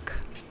work.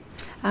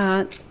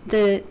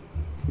 The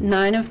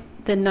Nine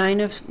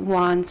of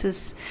Wands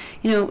is,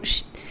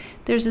 there's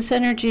this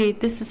energy.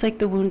 This is like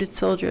the wounded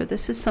soldier.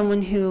 This is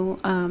someone who,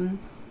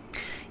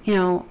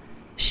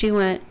 she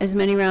went as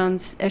many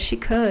rounds as she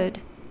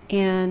could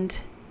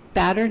and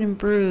battered and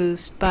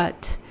bruised,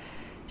 but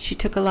she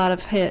took a lot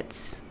of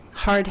hits,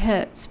 hard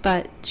hits,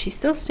 but she's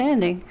still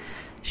standing.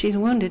 She's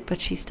wounded, but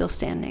she's still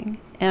standing.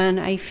 And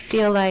I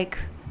feel like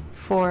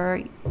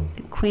for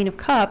the Queen of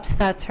Cups,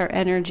 that's her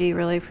energy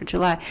really for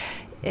July.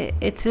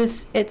 It's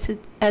as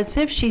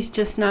if she's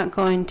just not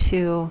going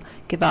to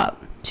give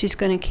up. She's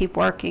going to keep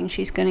working.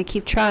 She's going to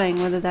keep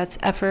trying, whether that's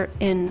effort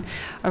in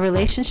a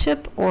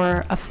relationship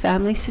or a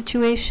family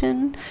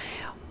situation,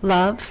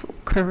 love,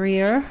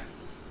 career,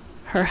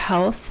 her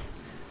health.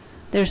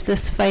 There's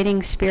this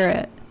fighting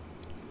spirit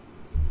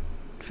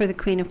for the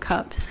Queen of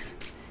Cups.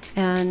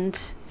 And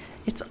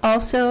it's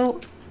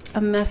also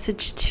a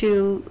message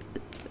to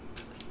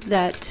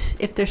that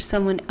if there's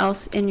someone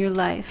else in your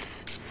life,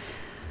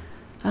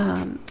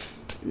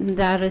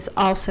 that is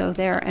also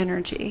their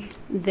energy.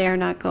 They're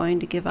not going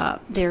to give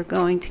up. They're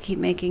going to keep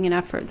making an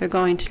effort. They're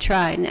going to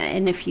try.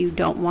 And if you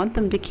don't want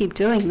them to keep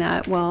doing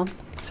that, well,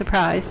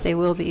 surprise, they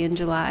will be in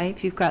July.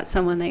 If you've got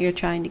someone that you're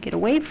trying to get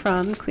away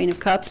from, Queen of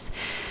Cups,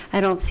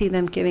 I don't see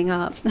them giving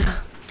up.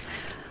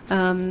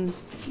 And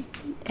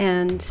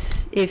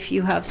if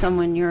you have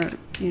someone you're,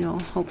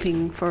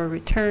 hoping for a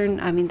return,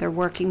 I mean, they're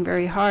working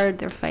very hard.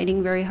 They're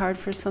fighting very hard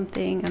for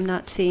something. I'm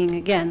not seeing,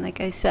 again,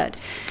 like I said,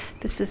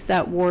 this is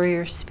that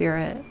warrior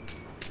spirit.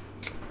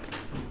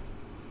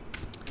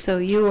 So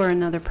you or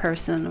another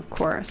person, of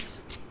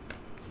course,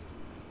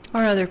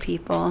 or other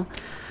people.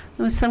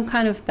 It was some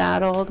kind of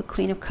battle the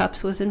Queen of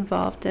Cups was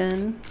involved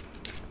in.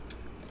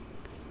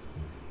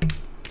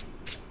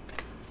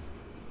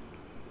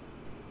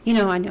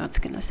 I know it's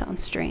going to sound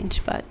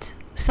strange, but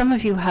some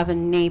of you have a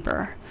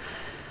neighbor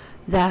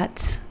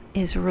that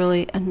is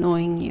really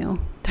annoying you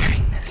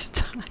during this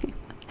time.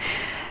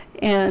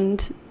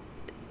 And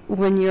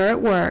when you're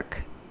at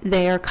work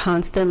they are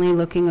constantly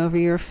looking over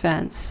your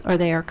fence, or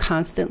they are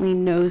constantly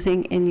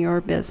nosing in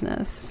your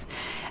business,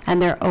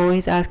 and they're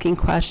always asking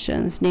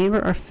questions. Neighbor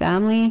or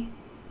family,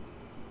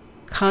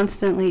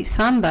 constantly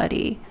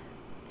somebody.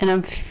 And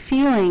I'm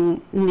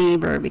feeling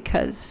neighbor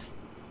because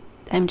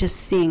I'm just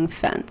seeing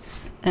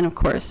fence. And of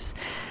course,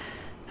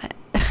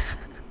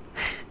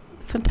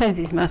 sometimes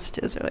these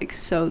messages are like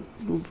so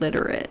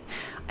literate.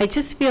 I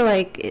just feel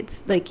like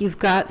it's like you've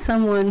got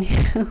someone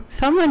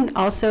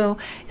also,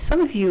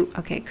 some of you,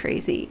 okay,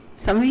 crazy.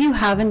 Some of you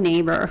have a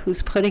neighbor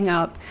who's putting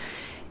up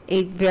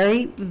a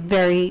very,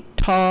 very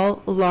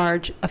tall,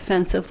 large,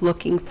 offensive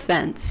looking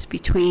fence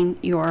between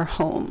your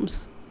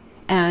homes.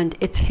 And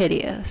it's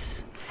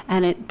hideous.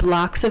 And it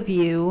blocks a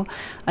view,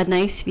 a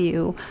nice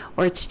view,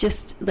 or it's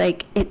just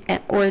like it,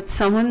 or it's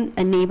someone,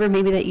 a neighbor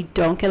maybe that you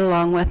don't get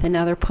along with, and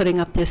now they're putting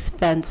up this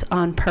fence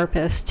on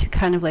purpose to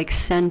kind of like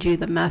send you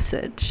the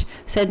message,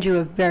 send you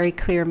a very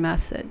clear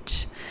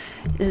message.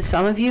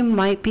 Some of you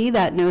might be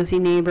that nosy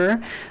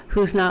neighbor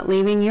who's not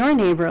leaving your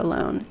neighbor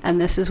alone,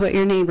 and this is what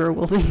your neighbor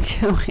will be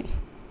doing.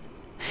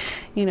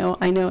 You know,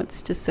 I know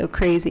it's just so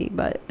crazy,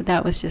 but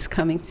that was just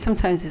coming.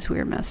 Sometimes these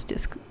weird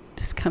messages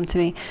just come to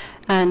me,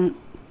 and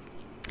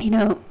you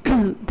know,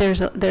 there's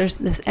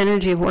this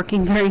energy of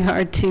working very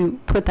hard to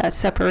put that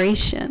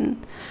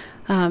separation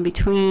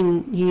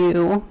between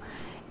you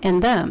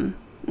and them,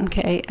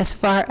 okay, as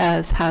far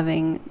as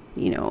having,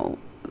 you know,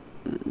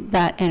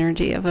 that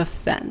energy of a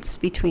fence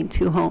between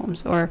two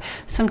homes or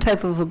some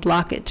type of a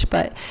blockage.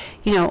 But,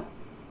 you know,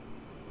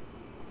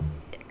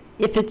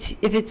 if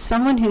it's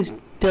someone who's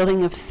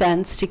building a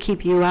fence to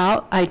keep you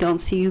out, I don't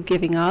see you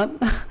giving up.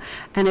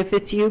 And if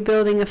it's you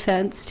building a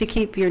fence to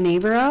keep your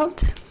neighbor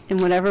out, in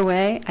whatever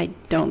way, I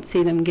don't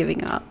see them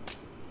giving up.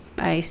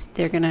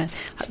 They're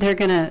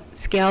gonna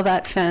scale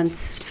that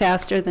fence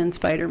faster than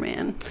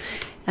Spider-Man,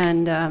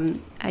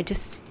 and I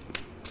just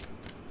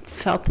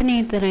felt the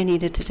need that I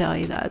needed to tell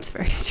you that. It's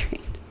very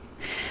strange.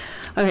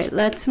 All right,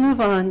 let's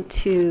move on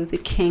to the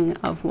King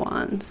of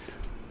Wands.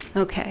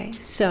 Okay,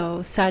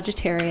 so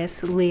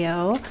Sagittarius,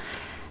 Leo,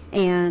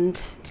 and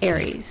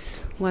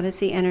Aries. What is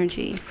the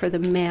energy for the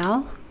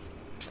male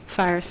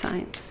fire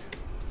signs?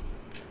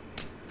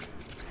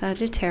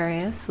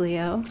 Sagittarius,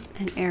 Leo,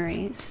 and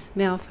Aries,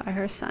 male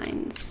fire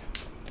signs.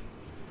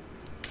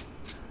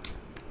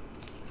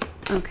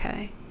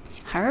 Okay,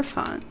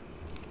 Hierophant.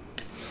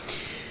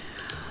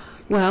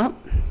 Well,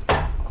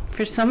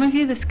 for some of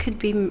you, this could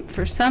be,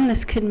 for some,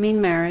 this could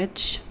mean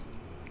marriage.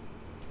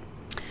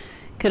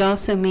 Could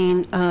also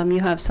mean you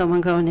have someone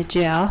going to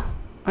jail,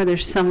 or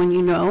there's someone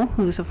you know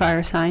who's a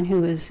fire sign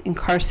who is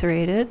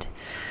incarcerated,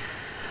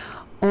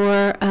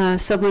 or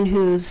someone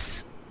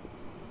who's,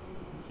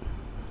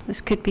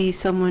 this could be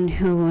someone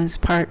who is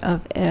part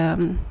of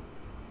a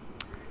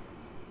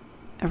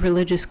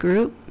religious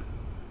group.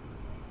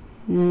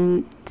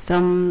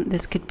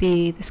 This could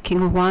be, this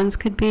King of Wands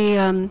could be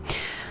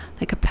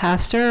like a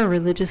pastor, a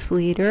religious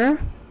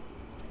leader.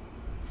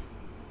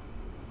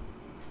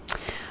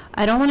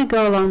 I don't want to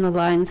go along the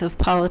lines of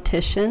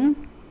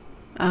politician,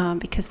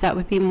 because that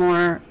would be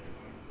more,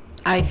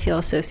 I feel,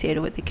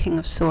 associated with the King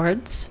of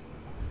Swords.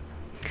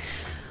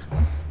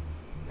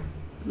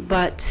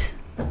 But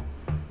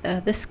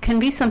this can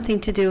be something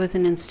to do with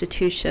an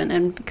institution,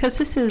 and because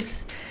this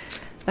is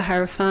the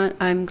Hierophant,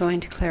 I'm going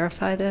to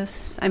clarify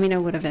this. I mean, I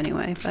would have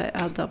anyway, but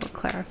I'll double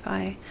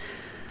clarify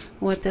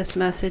what this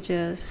message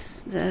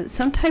is.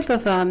 Some type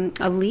of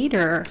a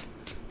leader,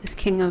 this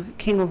King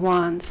of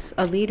Wands,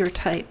 a leader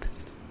type.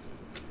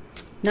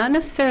 Not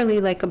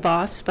necessarily like a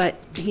boss, but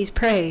he's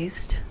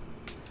praised.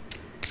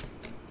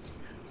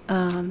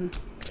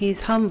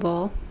 He's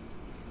humble.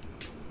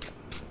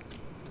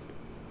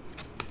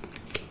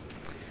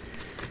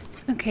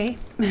 Okay,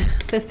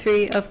 the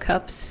Three of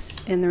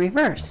Cups in the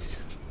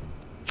reverse.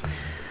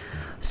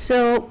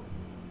 So,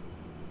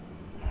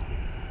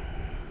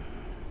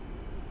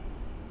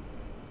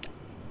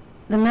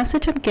 the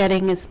message I'm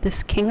getting is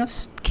this King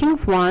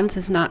of Wands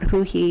is not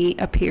who he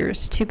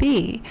appears to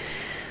be.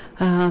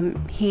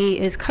 He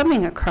is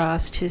coming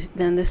across to,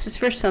 then this is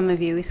for some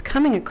of you, he's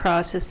coming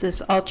across as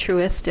this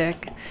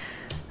altruistic,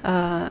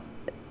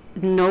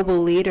 noble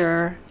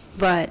leader,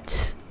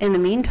 but in the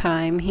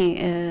meantime, he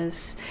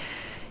is,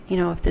 you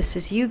know, if this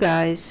is you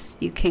guys,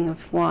 you King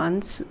of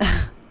Wands,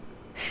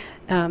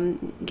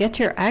 get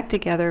your act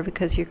together,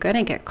 because you're going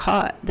to get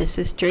caught. This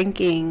is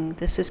drinking,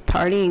 this is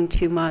partying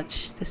too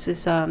much, this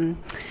is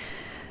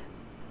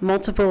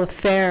multiple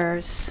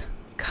affairs,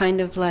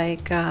 kind of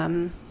like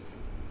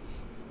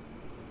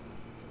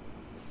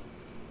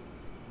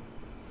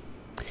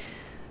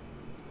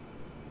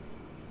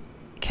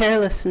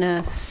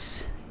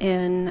carelessness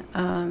in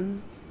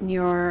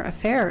your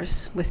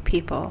affairs with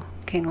people,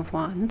 King of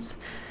Wands.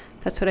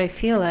 That's what I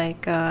feel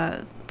like,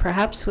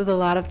 perhaps with a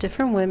lot of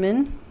different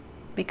women,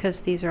 because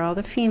these are all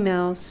the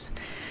females.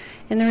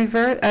 In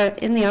the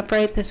in the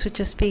upright, this would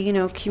just be, you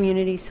know,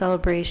 community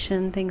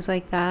celebration, things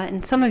like that.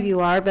 And some of you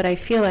are, but I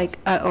feel like,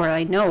 or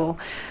I know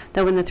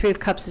that when the Three of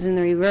Cups is in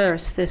the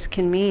reverse, this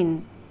can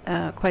mean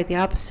quite the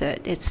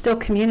opposite. It's still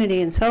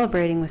community and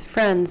celebrating with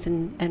friends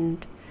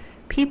and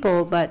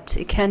people, but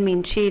it can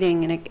mean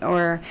cheating,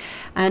 or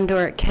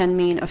it can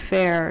mean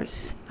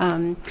affairs.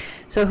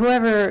 So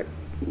whoever,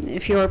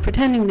 if you're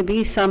pretending to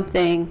be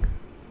something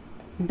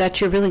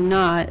that you're really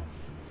not,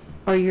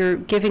 or you're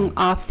giving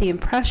off the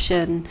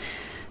impression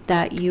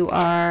that you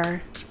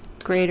are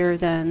greater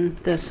than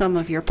the sum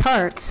of your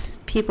parts,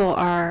 people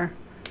are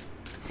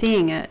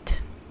seeing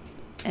it.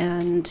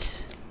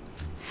 And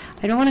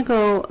I don't want to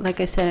go, like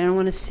I said, I don't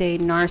want to say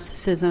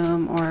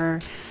narcissism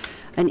or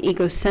an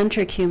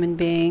egocentric human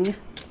being,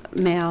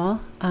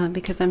 male,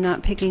 because I'm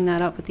not picking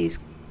that up with these,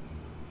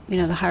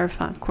 the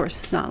Hierophant. Of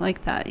course, it's not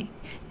like that.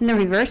 In the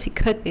reverse, he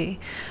could be.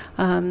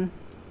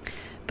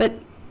 But,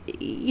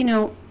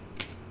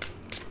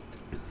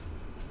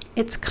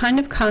 it's kind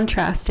of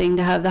contrasting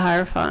to have the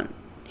Hierophant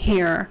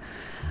here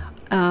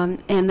and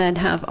then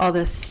have all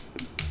this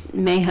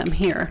mayhem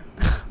here.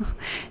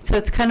 So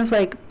it's kind of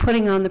like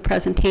putting on the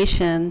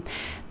presentation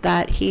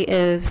that he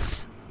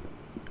is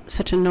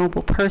such a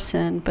noble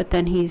person, but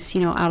then he's,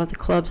 out of the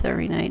clubs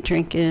every night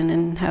drinking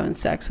and having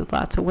sex with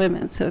lots of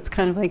women. So it's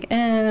kind of like,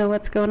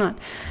 what's going on?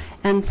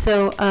 And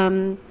so,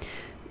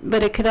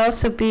 but it could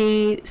also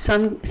be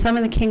some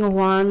of the King of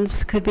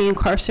Wands could be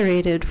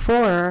incarcerated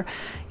for,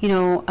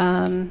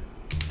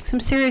 some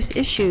serious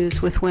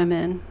issues with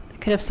women. It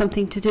could have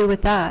something to do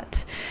with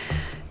that.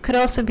 Could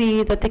also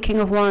be that the King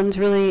of Wands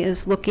really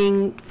is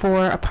looking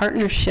for a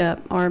partnership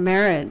or a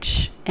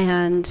marriage,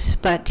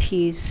 but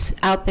he's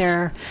out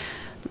there,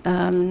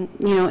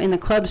 in the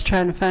clubs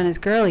trying to find his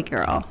girly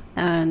girl,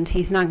 and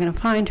he's not going to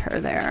find her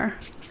there.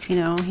 I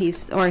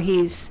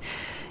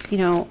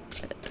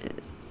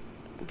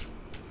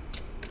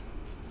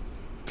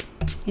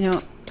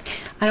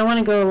don't want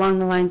to go along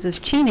the lines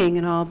of cheating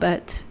and all,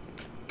 but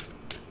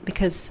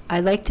because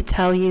I like to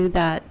tell you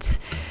that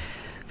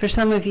for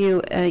some of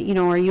you,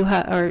 or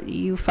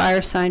you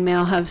fire sign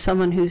male have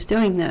someone who's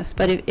doing this.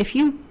 But if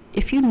you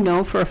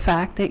know for a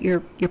fact that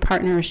your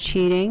partner is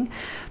cheating,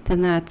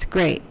 then that's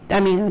great. I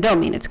don't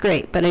mean it's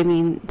great, but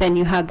then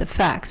you have the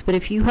facts. But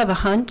if you have a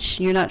hunch,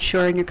 you're not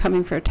sure, and you're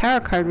coming for a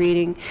tarot card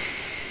reading,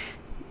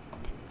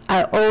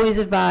 I always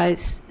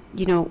advise,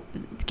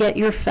 get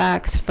your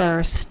facts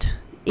first.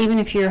 Even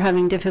if you're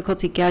having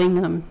difficulty getting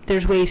them,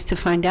 there's ways to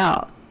find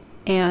out.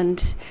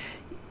 And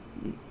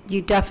you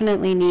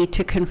definitely need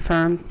to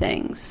confirm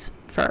things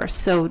first.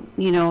 So,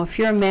 if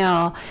you're a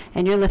male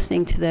and you're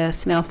listening to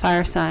this, male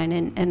fire sign,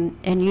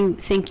 and you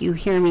think you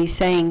hear me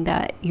saying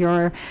that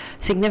your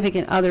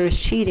significant other is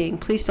cheating,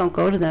 please don't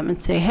go to them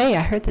and say, hey,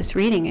 I heard this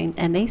reading,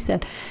 and they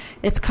said,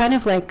 it's kind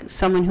of like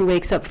someone who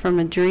wakes up from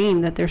a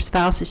dream that their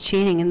spouse is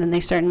cheating, and then they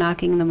start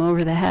knocking them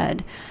over the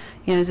head.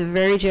 It's a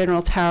very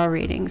general tarot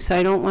reading, so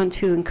I don't want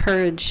to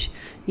encourage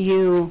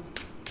you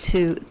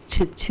to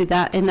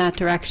that in that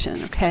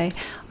direction, okay?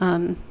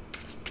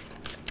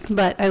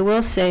 But I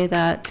will say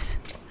that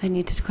I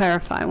need to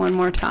clarify one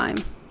more time.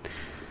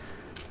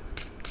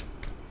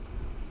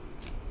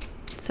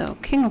 So,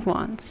 King of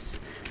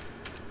Wands,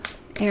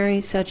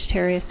 Aries,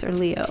 Sagittarius, or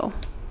Leo.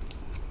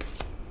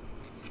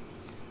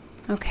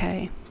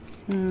 Okay.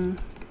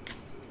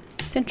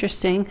 It's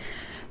interesting.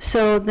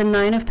 So, the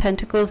Nine of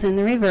Pentacles in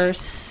the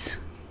reverse.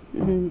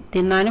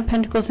 The Nine of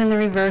Pentacles in the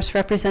reverse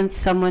represents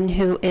someone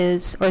who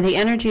is, or the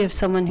energy of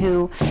someone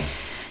who,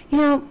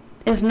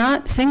 is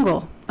not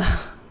single.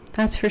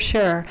 That's for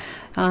sure.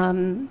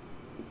 Or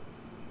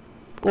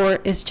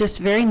is just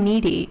very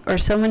needy, or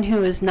someone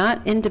who is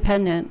not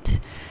independent.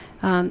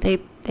 They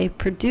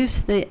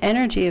produce the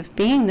energy of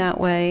being that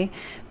way,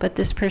 but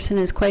this person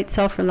is quite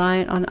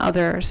self-reliant on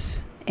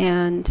others,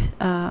 and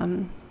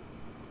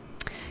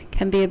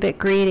can be a bit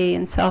greedy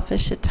and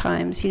selfish at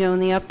times. In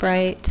the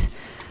upright,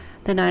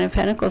 the Nine of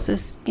Pentacles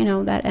is,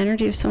 that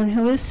energy of someone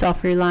who is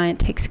self-reliant,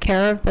 takes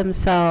care of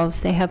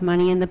themselves. They have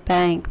money in the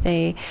bank.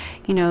 They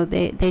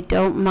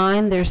don't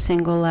mind their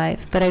single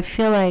life. But I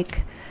feel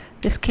like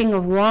this King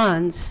of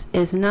Wands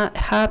is not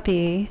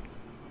happy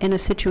in a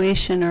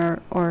situation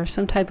or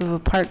some type of a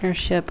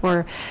partnership,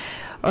 or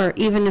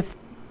even if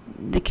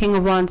the King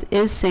of Wands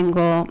is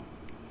single,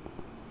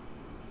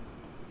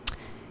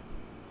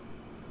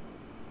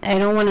 I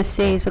don't want to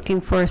say he's looking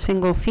for a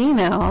single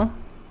female.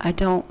 I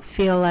don't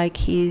feel like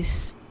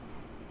he's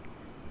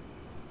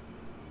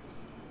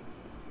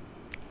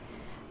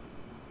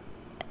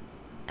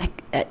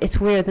it's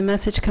weird. The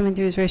message coming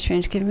through is very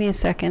strange. Give me a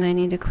second. I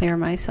need to clear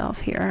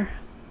myself here.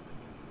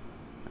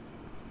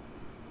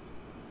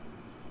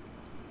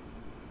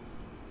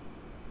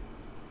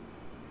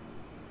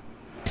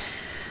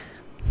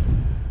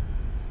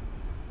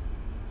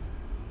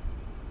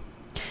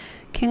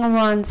 King of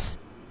Wands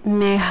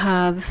may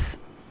have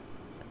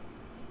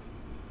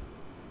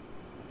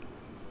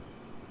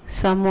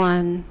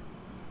someone,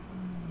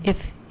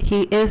 if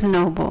he is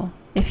noble,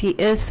 if he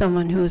is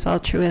someone who is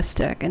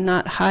altruistic and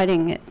not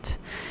hiding it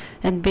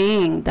and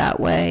being that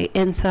way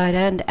inside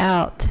and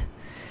out,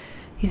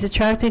 he's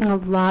attracting a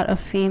lot of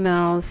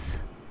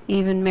females,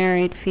 even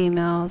married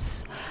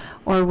females,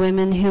 or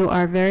women who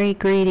are very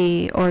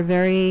greedy or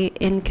very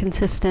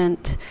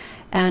inconsistent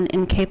and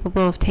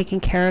incapable of taking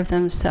care of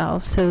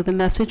themselves. So the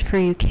message for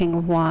you, King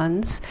of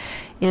Wands,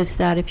 is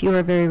that if you are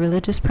a very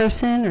religious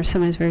person or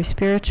someone who's very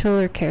spiritual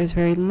or cares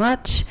very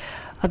much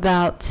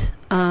about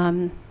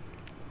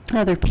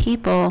other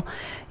people,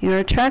 you're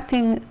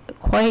attracting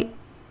quite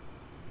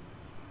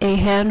a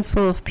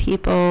handful of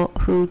people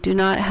who do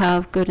not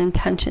have good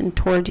intention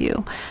toward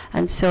you.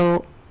 And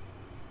so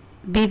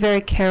be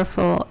very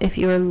careful if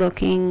you're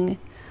looking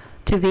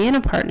to be in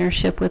a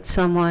partnership with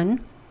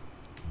someone.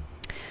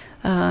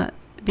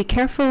 Be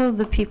careful of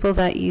the people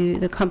that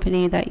the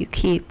company that you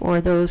keep, or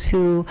those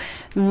who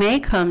may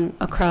come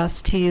across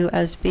to you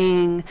as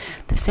being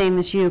the same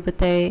as you, but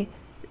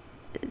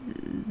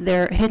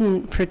their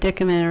hidden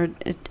predicament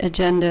or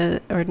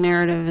agenda or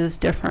narrative is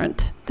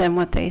different than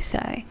what they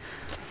say.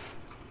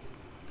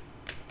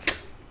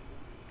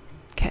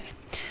 Okay,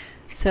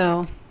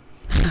 so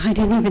I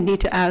didn't even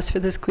need to ask for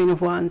this Queen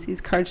of Wands. These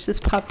cards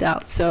just popped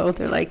out, so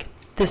they're like,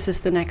 this is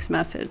the next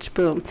message.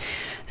 Boom.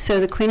 So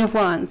the Queen of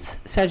Wands,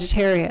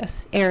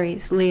 Sagittarius,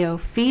 Aries, Leo,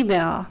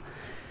 female.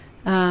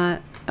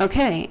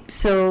 Okay,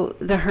 so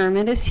the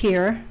Hermit is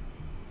here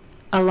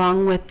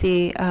along with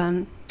the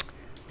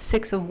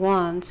Six of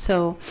Wands.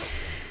 So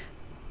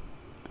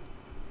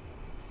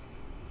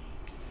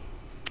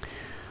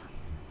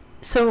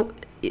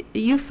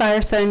you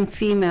fire sign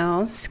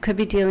females could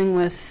be dealing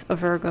with a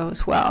Virgo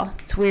as well.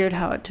 It's weird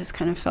how it just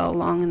kind of fell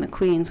along in the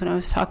Queens when I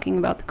was talking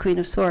about the Queen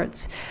of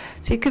Swords.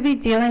 So you could be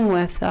dealing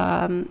with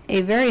a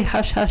very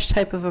hush-hush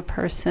type of a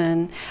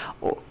person.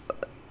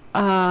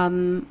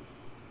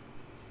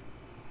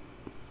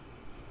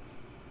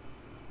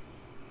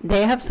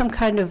 They have some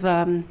kind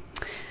of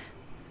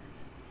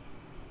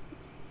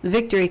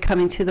victory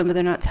coming to them, but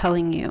they're not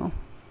telling you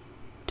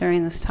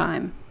during this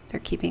time. They're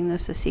keeping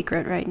this a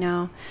secret right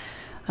now.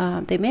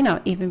 They may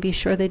not even be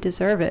sure they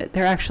deserve it.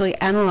 They're actually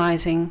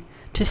analyzing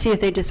to see if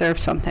they deserve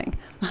something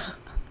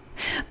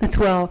that's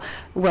well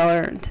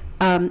earned.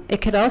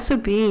 It could also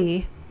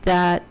be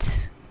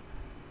that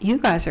you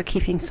guys are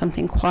keeping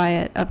something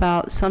quiet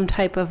about some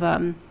type of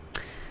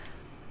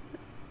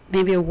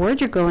maybe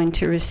award you're going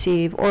to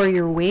receive, or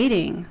you're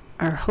waiting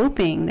or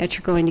hoping that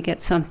you're going to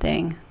get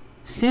something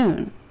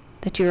soon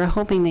that you're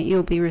hoping that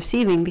you'll be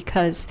receiving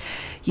because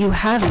you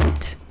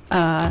haven't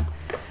heard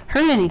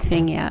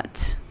anything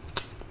yet.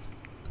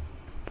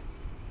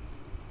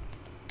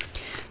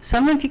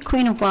 Some of you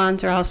Queen of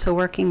Wands are also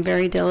working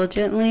very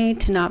diligently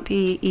to not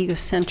be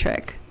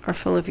egocentric or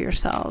full of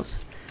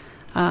yourselves.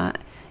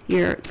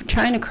 You're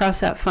trying to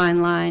cross that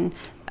fine line.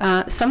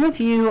 Some of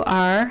you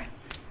are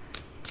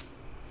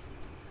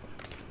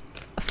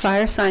a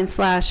fire sign /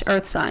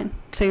 earth sign.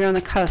 So you're on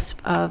the cusp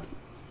of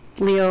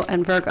Leo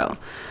and Virgo.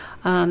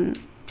 I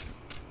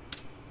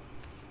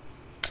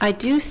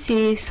do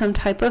see some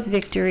type of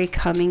victory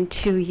coming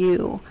to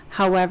you,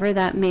 however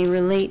that may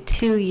relate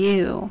to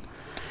you.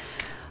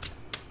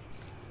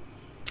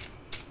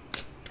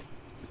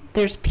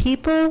 There's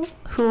people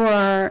who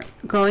are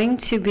going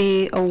to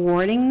be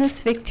awarding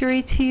this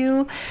victory to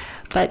you,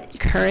 but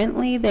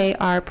currently they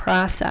are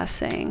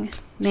processing.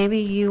 Maybe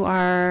you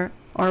are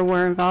or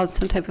were involved in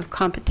some type of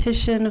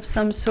competition of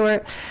some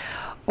sort,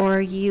 or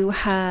you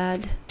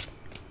had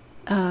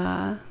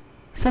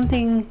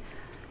something.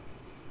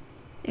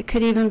 It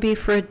could even be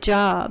for a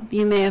job.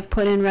 You may have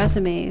put in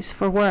resumes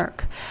for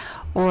work,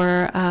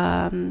 or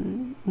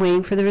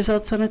waiting for the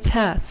results on a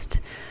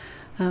test,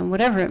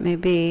 whatever it may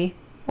be.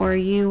 Or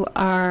you're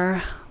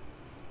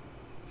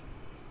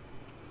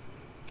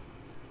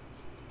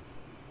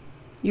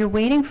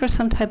waiting for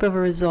some type of a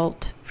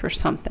result for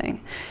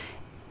something.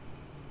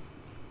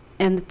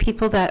 And the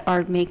people that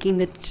are making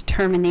the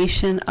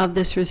determination of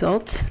this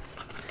result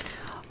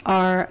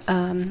are,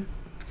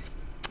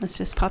 it's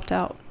just popped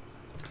out.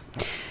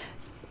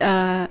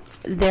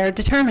 They're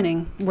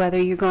determining whether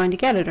you're going to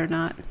get it or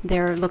not.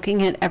 They're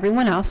looking at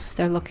everyone else.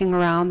 They're looking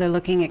around. They're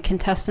looking at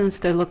contestants.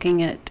 They're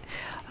looking at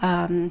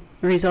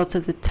results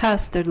of the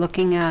test. They're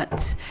looking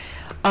at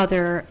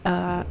other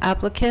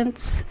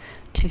applicants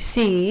to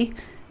see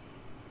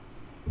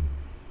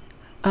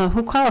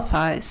who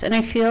qualifies. And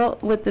I feel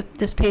with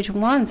this Page of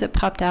Wands that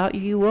popped out,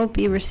 you will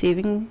be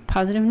receiving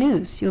positive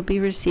news. You'll be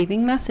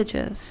receiving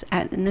messages.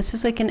 And this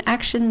is like an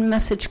action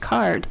message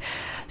card.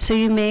 So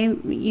you may,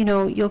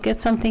 you'll get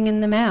something in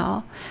the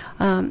mail.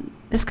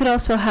 This could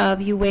also have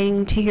you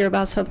waiting to hear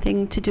about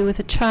something to do with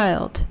a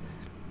child.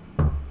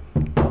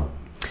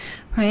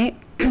 Right?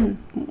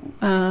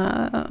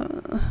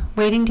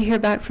 Waiting to hear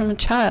back from a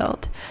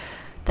child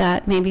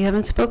that maybe you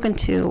haven't spoken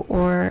to,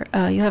 or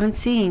you haven't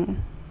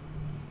seen,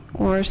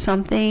 or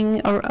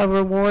something, or a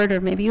reward,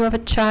 or maybe you have a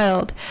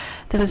child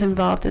that was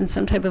involved in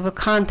some type of a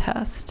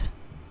contest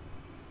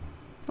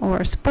or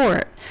a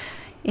sport,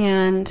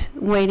 and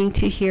waiting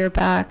to hear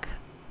back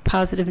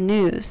positive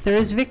news. There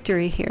is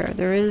victory here.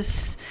 There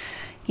is,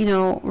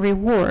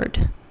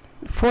 reward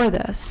for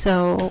this.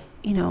 So,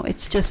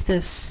 it's just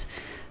this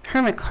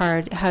Hermit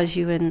card has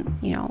you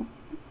in,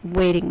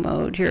 waiting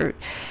mode.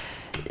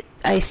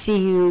 I see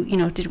you,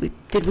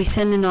 did we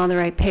send in all the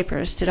right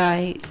papers? Did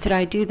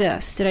I do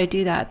this? Did I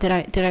do that?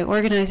 Did I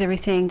organize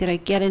everything? Did I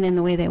get it in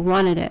the way they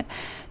wanted it?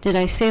 Did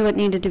I say what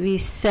needed to be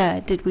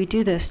said? Did we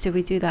do this? Did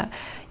we do that?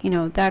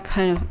 That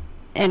kind of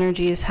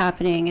energy is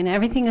happening, and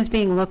everything is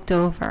being looked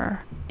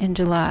over in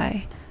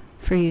July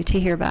for you to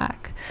hear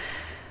back,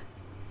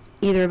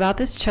 either about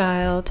this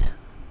child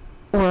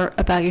or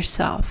about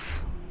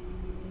yourself.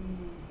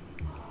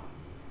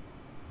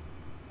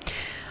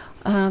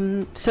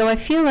 So I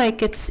feel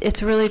like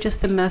it's really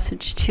just the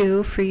message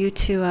too for you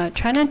to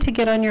try not to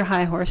get on your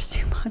high horse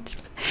too much.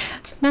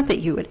 Not that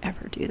you would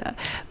ever do that,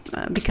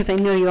 because I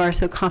know you are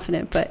so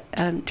confident, but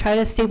try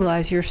to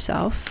stabilize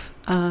yourself.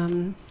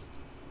 Even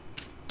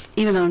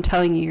though I'm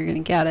telling you you're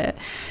going to get it,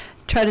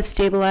 try to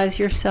stabilize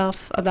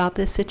yourself about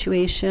this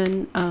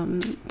situation,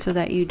 so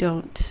that you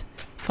don't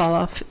fall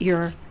off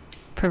your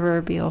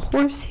proverbial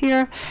horse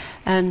here,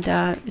 and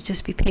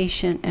just be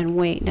patient and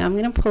wait. Now I'm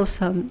going to pull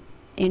some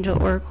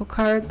angel oracle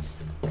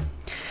cards,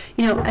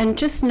 and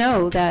just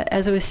know that,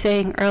 as I was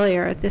saying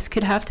earlier, this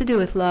could have to do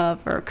with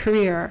love or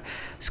career,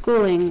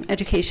 schooling,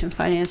 education,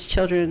 finance,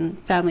 children,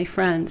 family,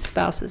 friends,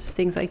 spouses,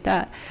 things like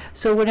that.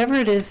 So whatever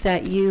it is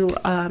that you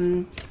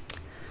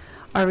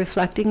are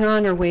reflecting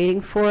on or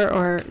waiting for,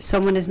 or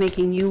someone is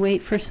making you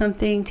wait for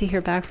something, to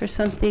hear back for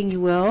something, you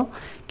will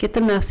get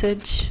the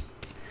message,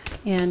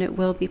 and it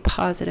will be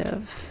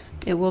positive.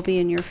 It will be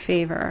in your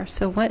favor.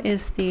 So what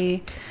is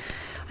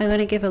I'm going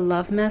to give a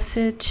love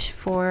message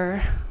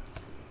for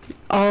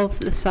all of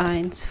the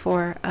signs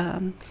for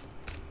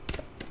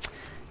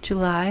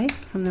July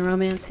from the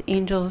Romance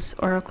Angels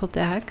Oracle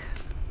deck.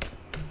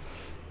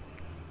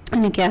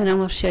 And again, I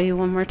will show you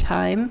one more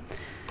time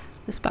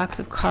this box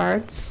of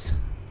cards.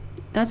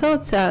 That's all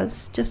it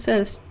says. Just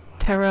says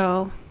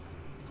tarot.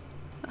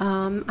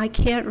 I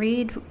can't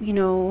read,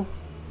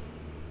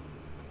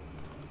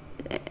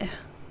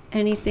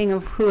 anything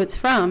of who it's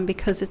from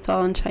because it's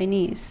all in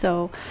Chinese.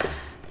 So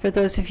for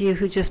those of you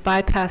who just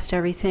bypassed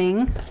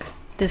everything,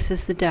 this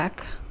is the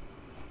deck.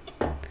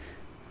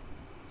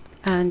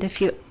 And if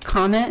you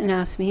comment and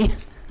ask me,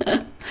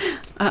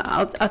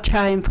 I'll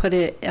try and put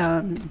it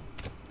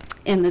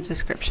in the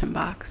description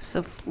box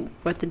of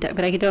what the deck,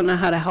 but I don't know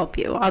how to help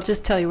you. I'll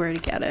just tell you where to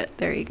get it.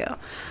 There you go.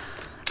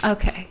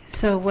 Okay,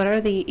 so what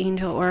are the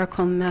angel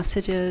oracle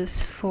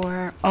messages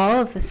for all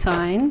of the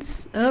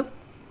signs? Oh,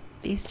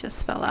 these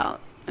just fell out.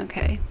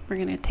 Okay, we're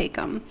going to take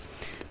them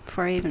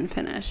before I even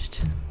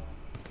finished.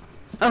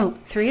 Oh,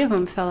 3 of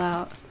them fell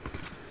out.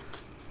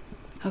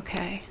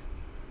 Okay.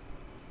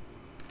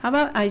 How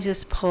about I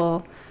just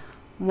pull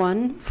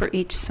one for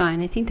each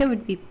sign? I think that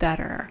would be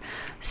better.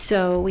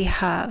 So we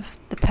have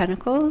the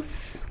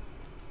Pentacles,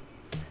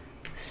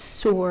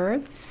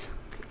 Swords,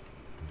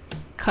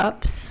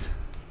 Cups,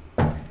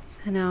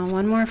 and now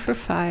one more for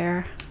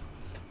Fire.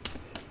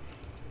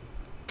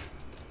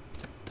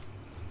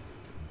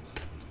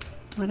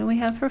 What do we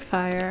have for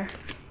Fire?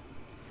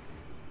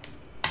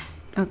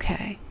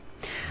 Okay.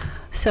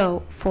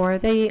 So for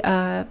the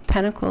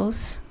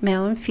Pentacles,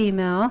 male and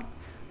female,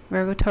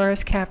 Virgo,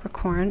 Taurus,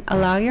 Capricorn,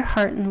 allow your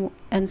heart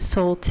and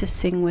soul to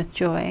sing with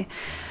joy.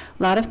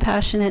 A lot of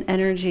passionate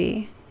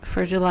energy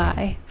for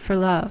July, for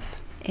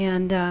love.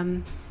 And,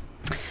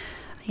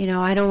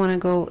 I don't want to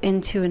go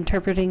into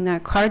interpreting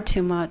that card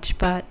too much,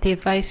 but the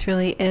advice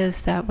really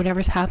is that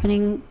whatever's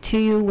happening to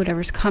you,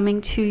 whatever's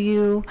coming to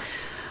you,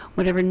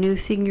 whatever new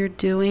thing you're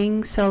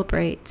doing,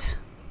 celebrate.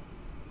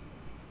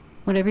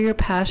 Whatever your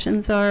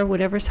passions are,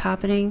 whatever's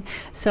happening,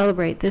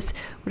 celebrate this.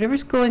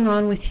 Whatever's going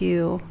on with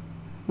you,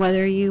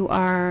 whether you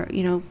are,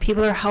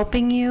 people are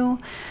helping you,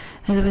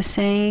 as I was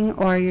saying,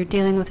 or you're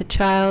dealing with a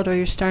child, or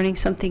you're starting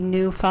something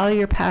new, follow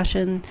your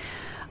passion.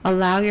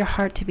 Allow your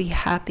heart to be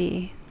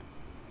happy.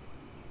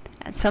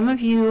 Some of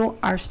you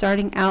are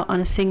starting out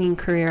on a singing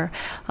career.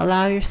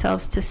 Allow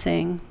yourselves to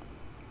sing.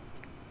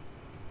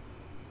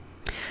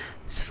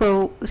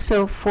 So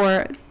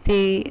for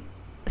the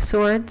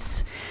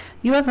Swords,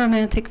 you have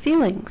romantic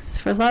feelings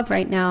for love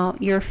right now.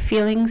 Your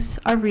feelings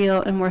are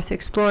real and worth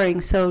exploring.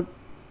 So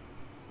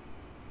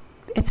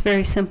it's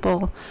very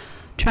simple.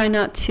 Try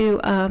not to,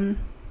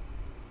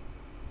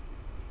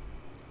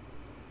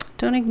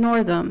 don't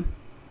ignore them.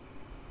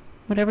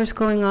 Whatever's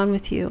going on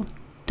with you,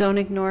 don't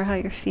ignore how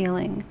you're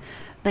feeling.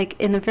 Like,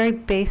 in a very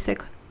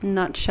basic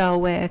nutshell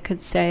way, I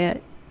could say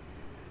it.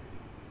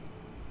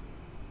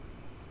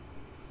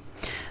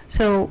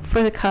 So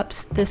for the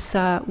Cups, this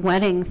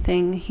wedding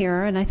thing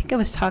here, and I think I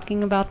was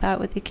talking about that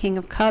with the King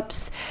of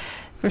Cups.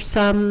 For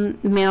some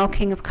male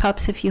King of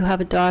Cups, if you have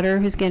a daughter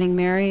who's getting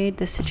married,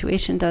 the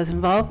situation does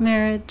involve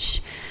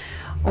marriage.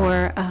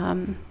 Or,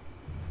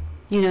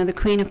 the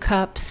Queen of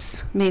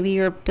Cups, maybe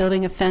you're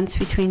building a fence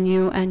between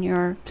you and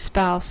your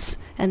spouse,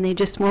 and they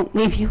just won't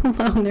leave you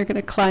alone. They're going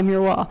to climb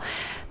your wall.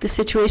 The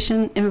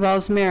situation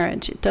involves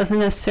marriage. It doesn't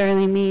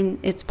necessarily mean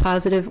it's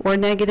positive or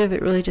negative.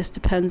 It really just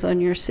depends on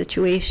your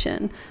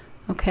situation.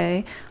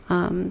 Okay?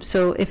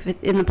 So if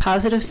in the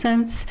positive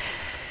sense,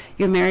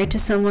 you're married to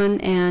someone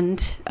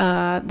and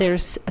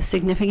there's a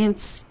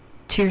significance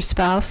to your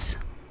spouse,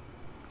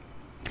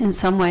 in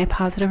some way,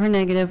 positive or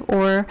negative,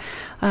 or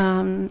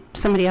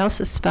somebody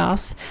else's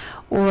spouse,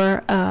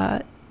 or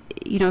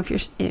you know,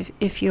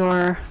 if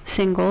you're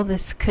single,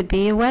 this could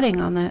be a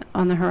wedding on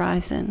the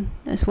horizon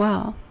as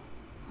well.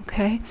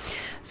 Okay,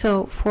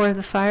 so for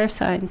the fire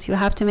signs, you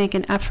have to make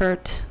an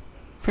effort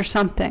for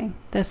something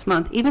this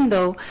month. Even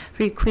though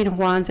for you Queen of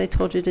Wands, I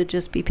told you to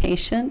just be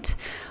patient.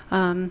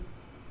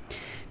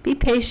 Be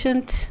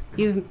patient.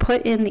 You've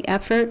put in the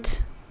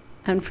effort,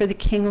 and for the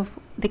King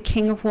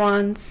of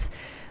Wands,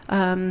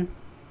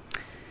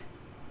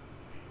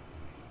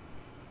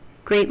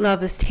 great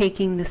love is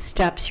taking the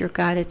steps you're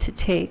guided to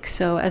take.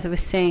 So as I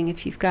was saying,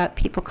 if you've got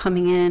people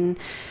coming in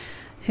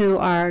who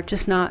are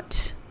just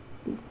not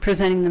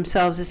presenting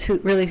themselves as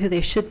really who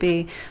they should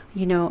be,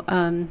 you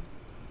know,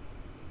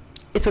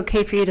 it's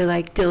okay for you to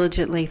like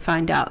diligently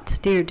find out,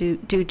 do your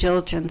due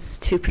diligence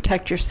to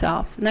protect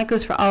yourself. And that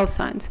goes for all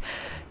signs.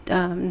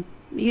 You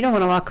don't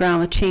want to walk around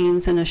with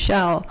chains and a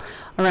shell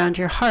around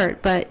your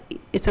heart, but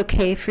it's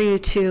okay for you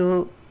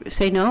to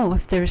say no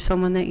if there's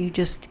someone that you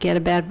just get a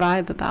bad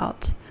vibe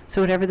about.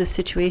 So whatever the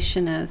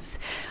situation is,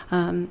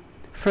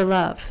 for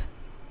love.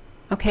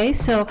 Okay,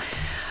 so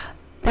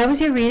that was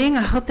your reading.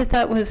 I hope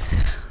that was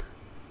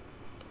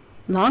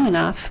long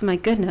enough. My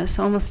goodness,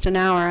 almost an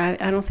hour.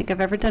 I don't think I've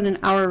ever done an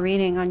hour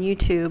reading on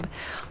YouTube.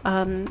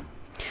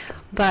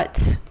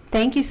 But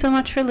thank you so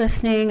much for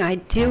listening. I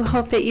do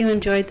hope that you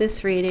enjoyed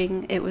this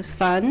reading. It was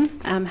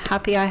fun. I'm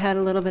happy I had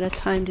a little bit of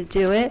time to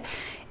do it.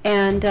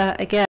 And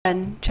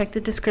again, check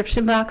the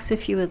description box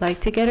if you would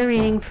like to get a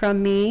reading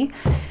from me.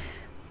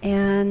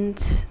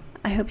 And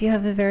I hope you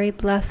have a very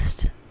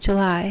blessed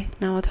July.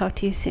 Now I'll talk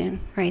to you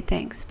soon. All right,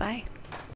 thanks. Bye.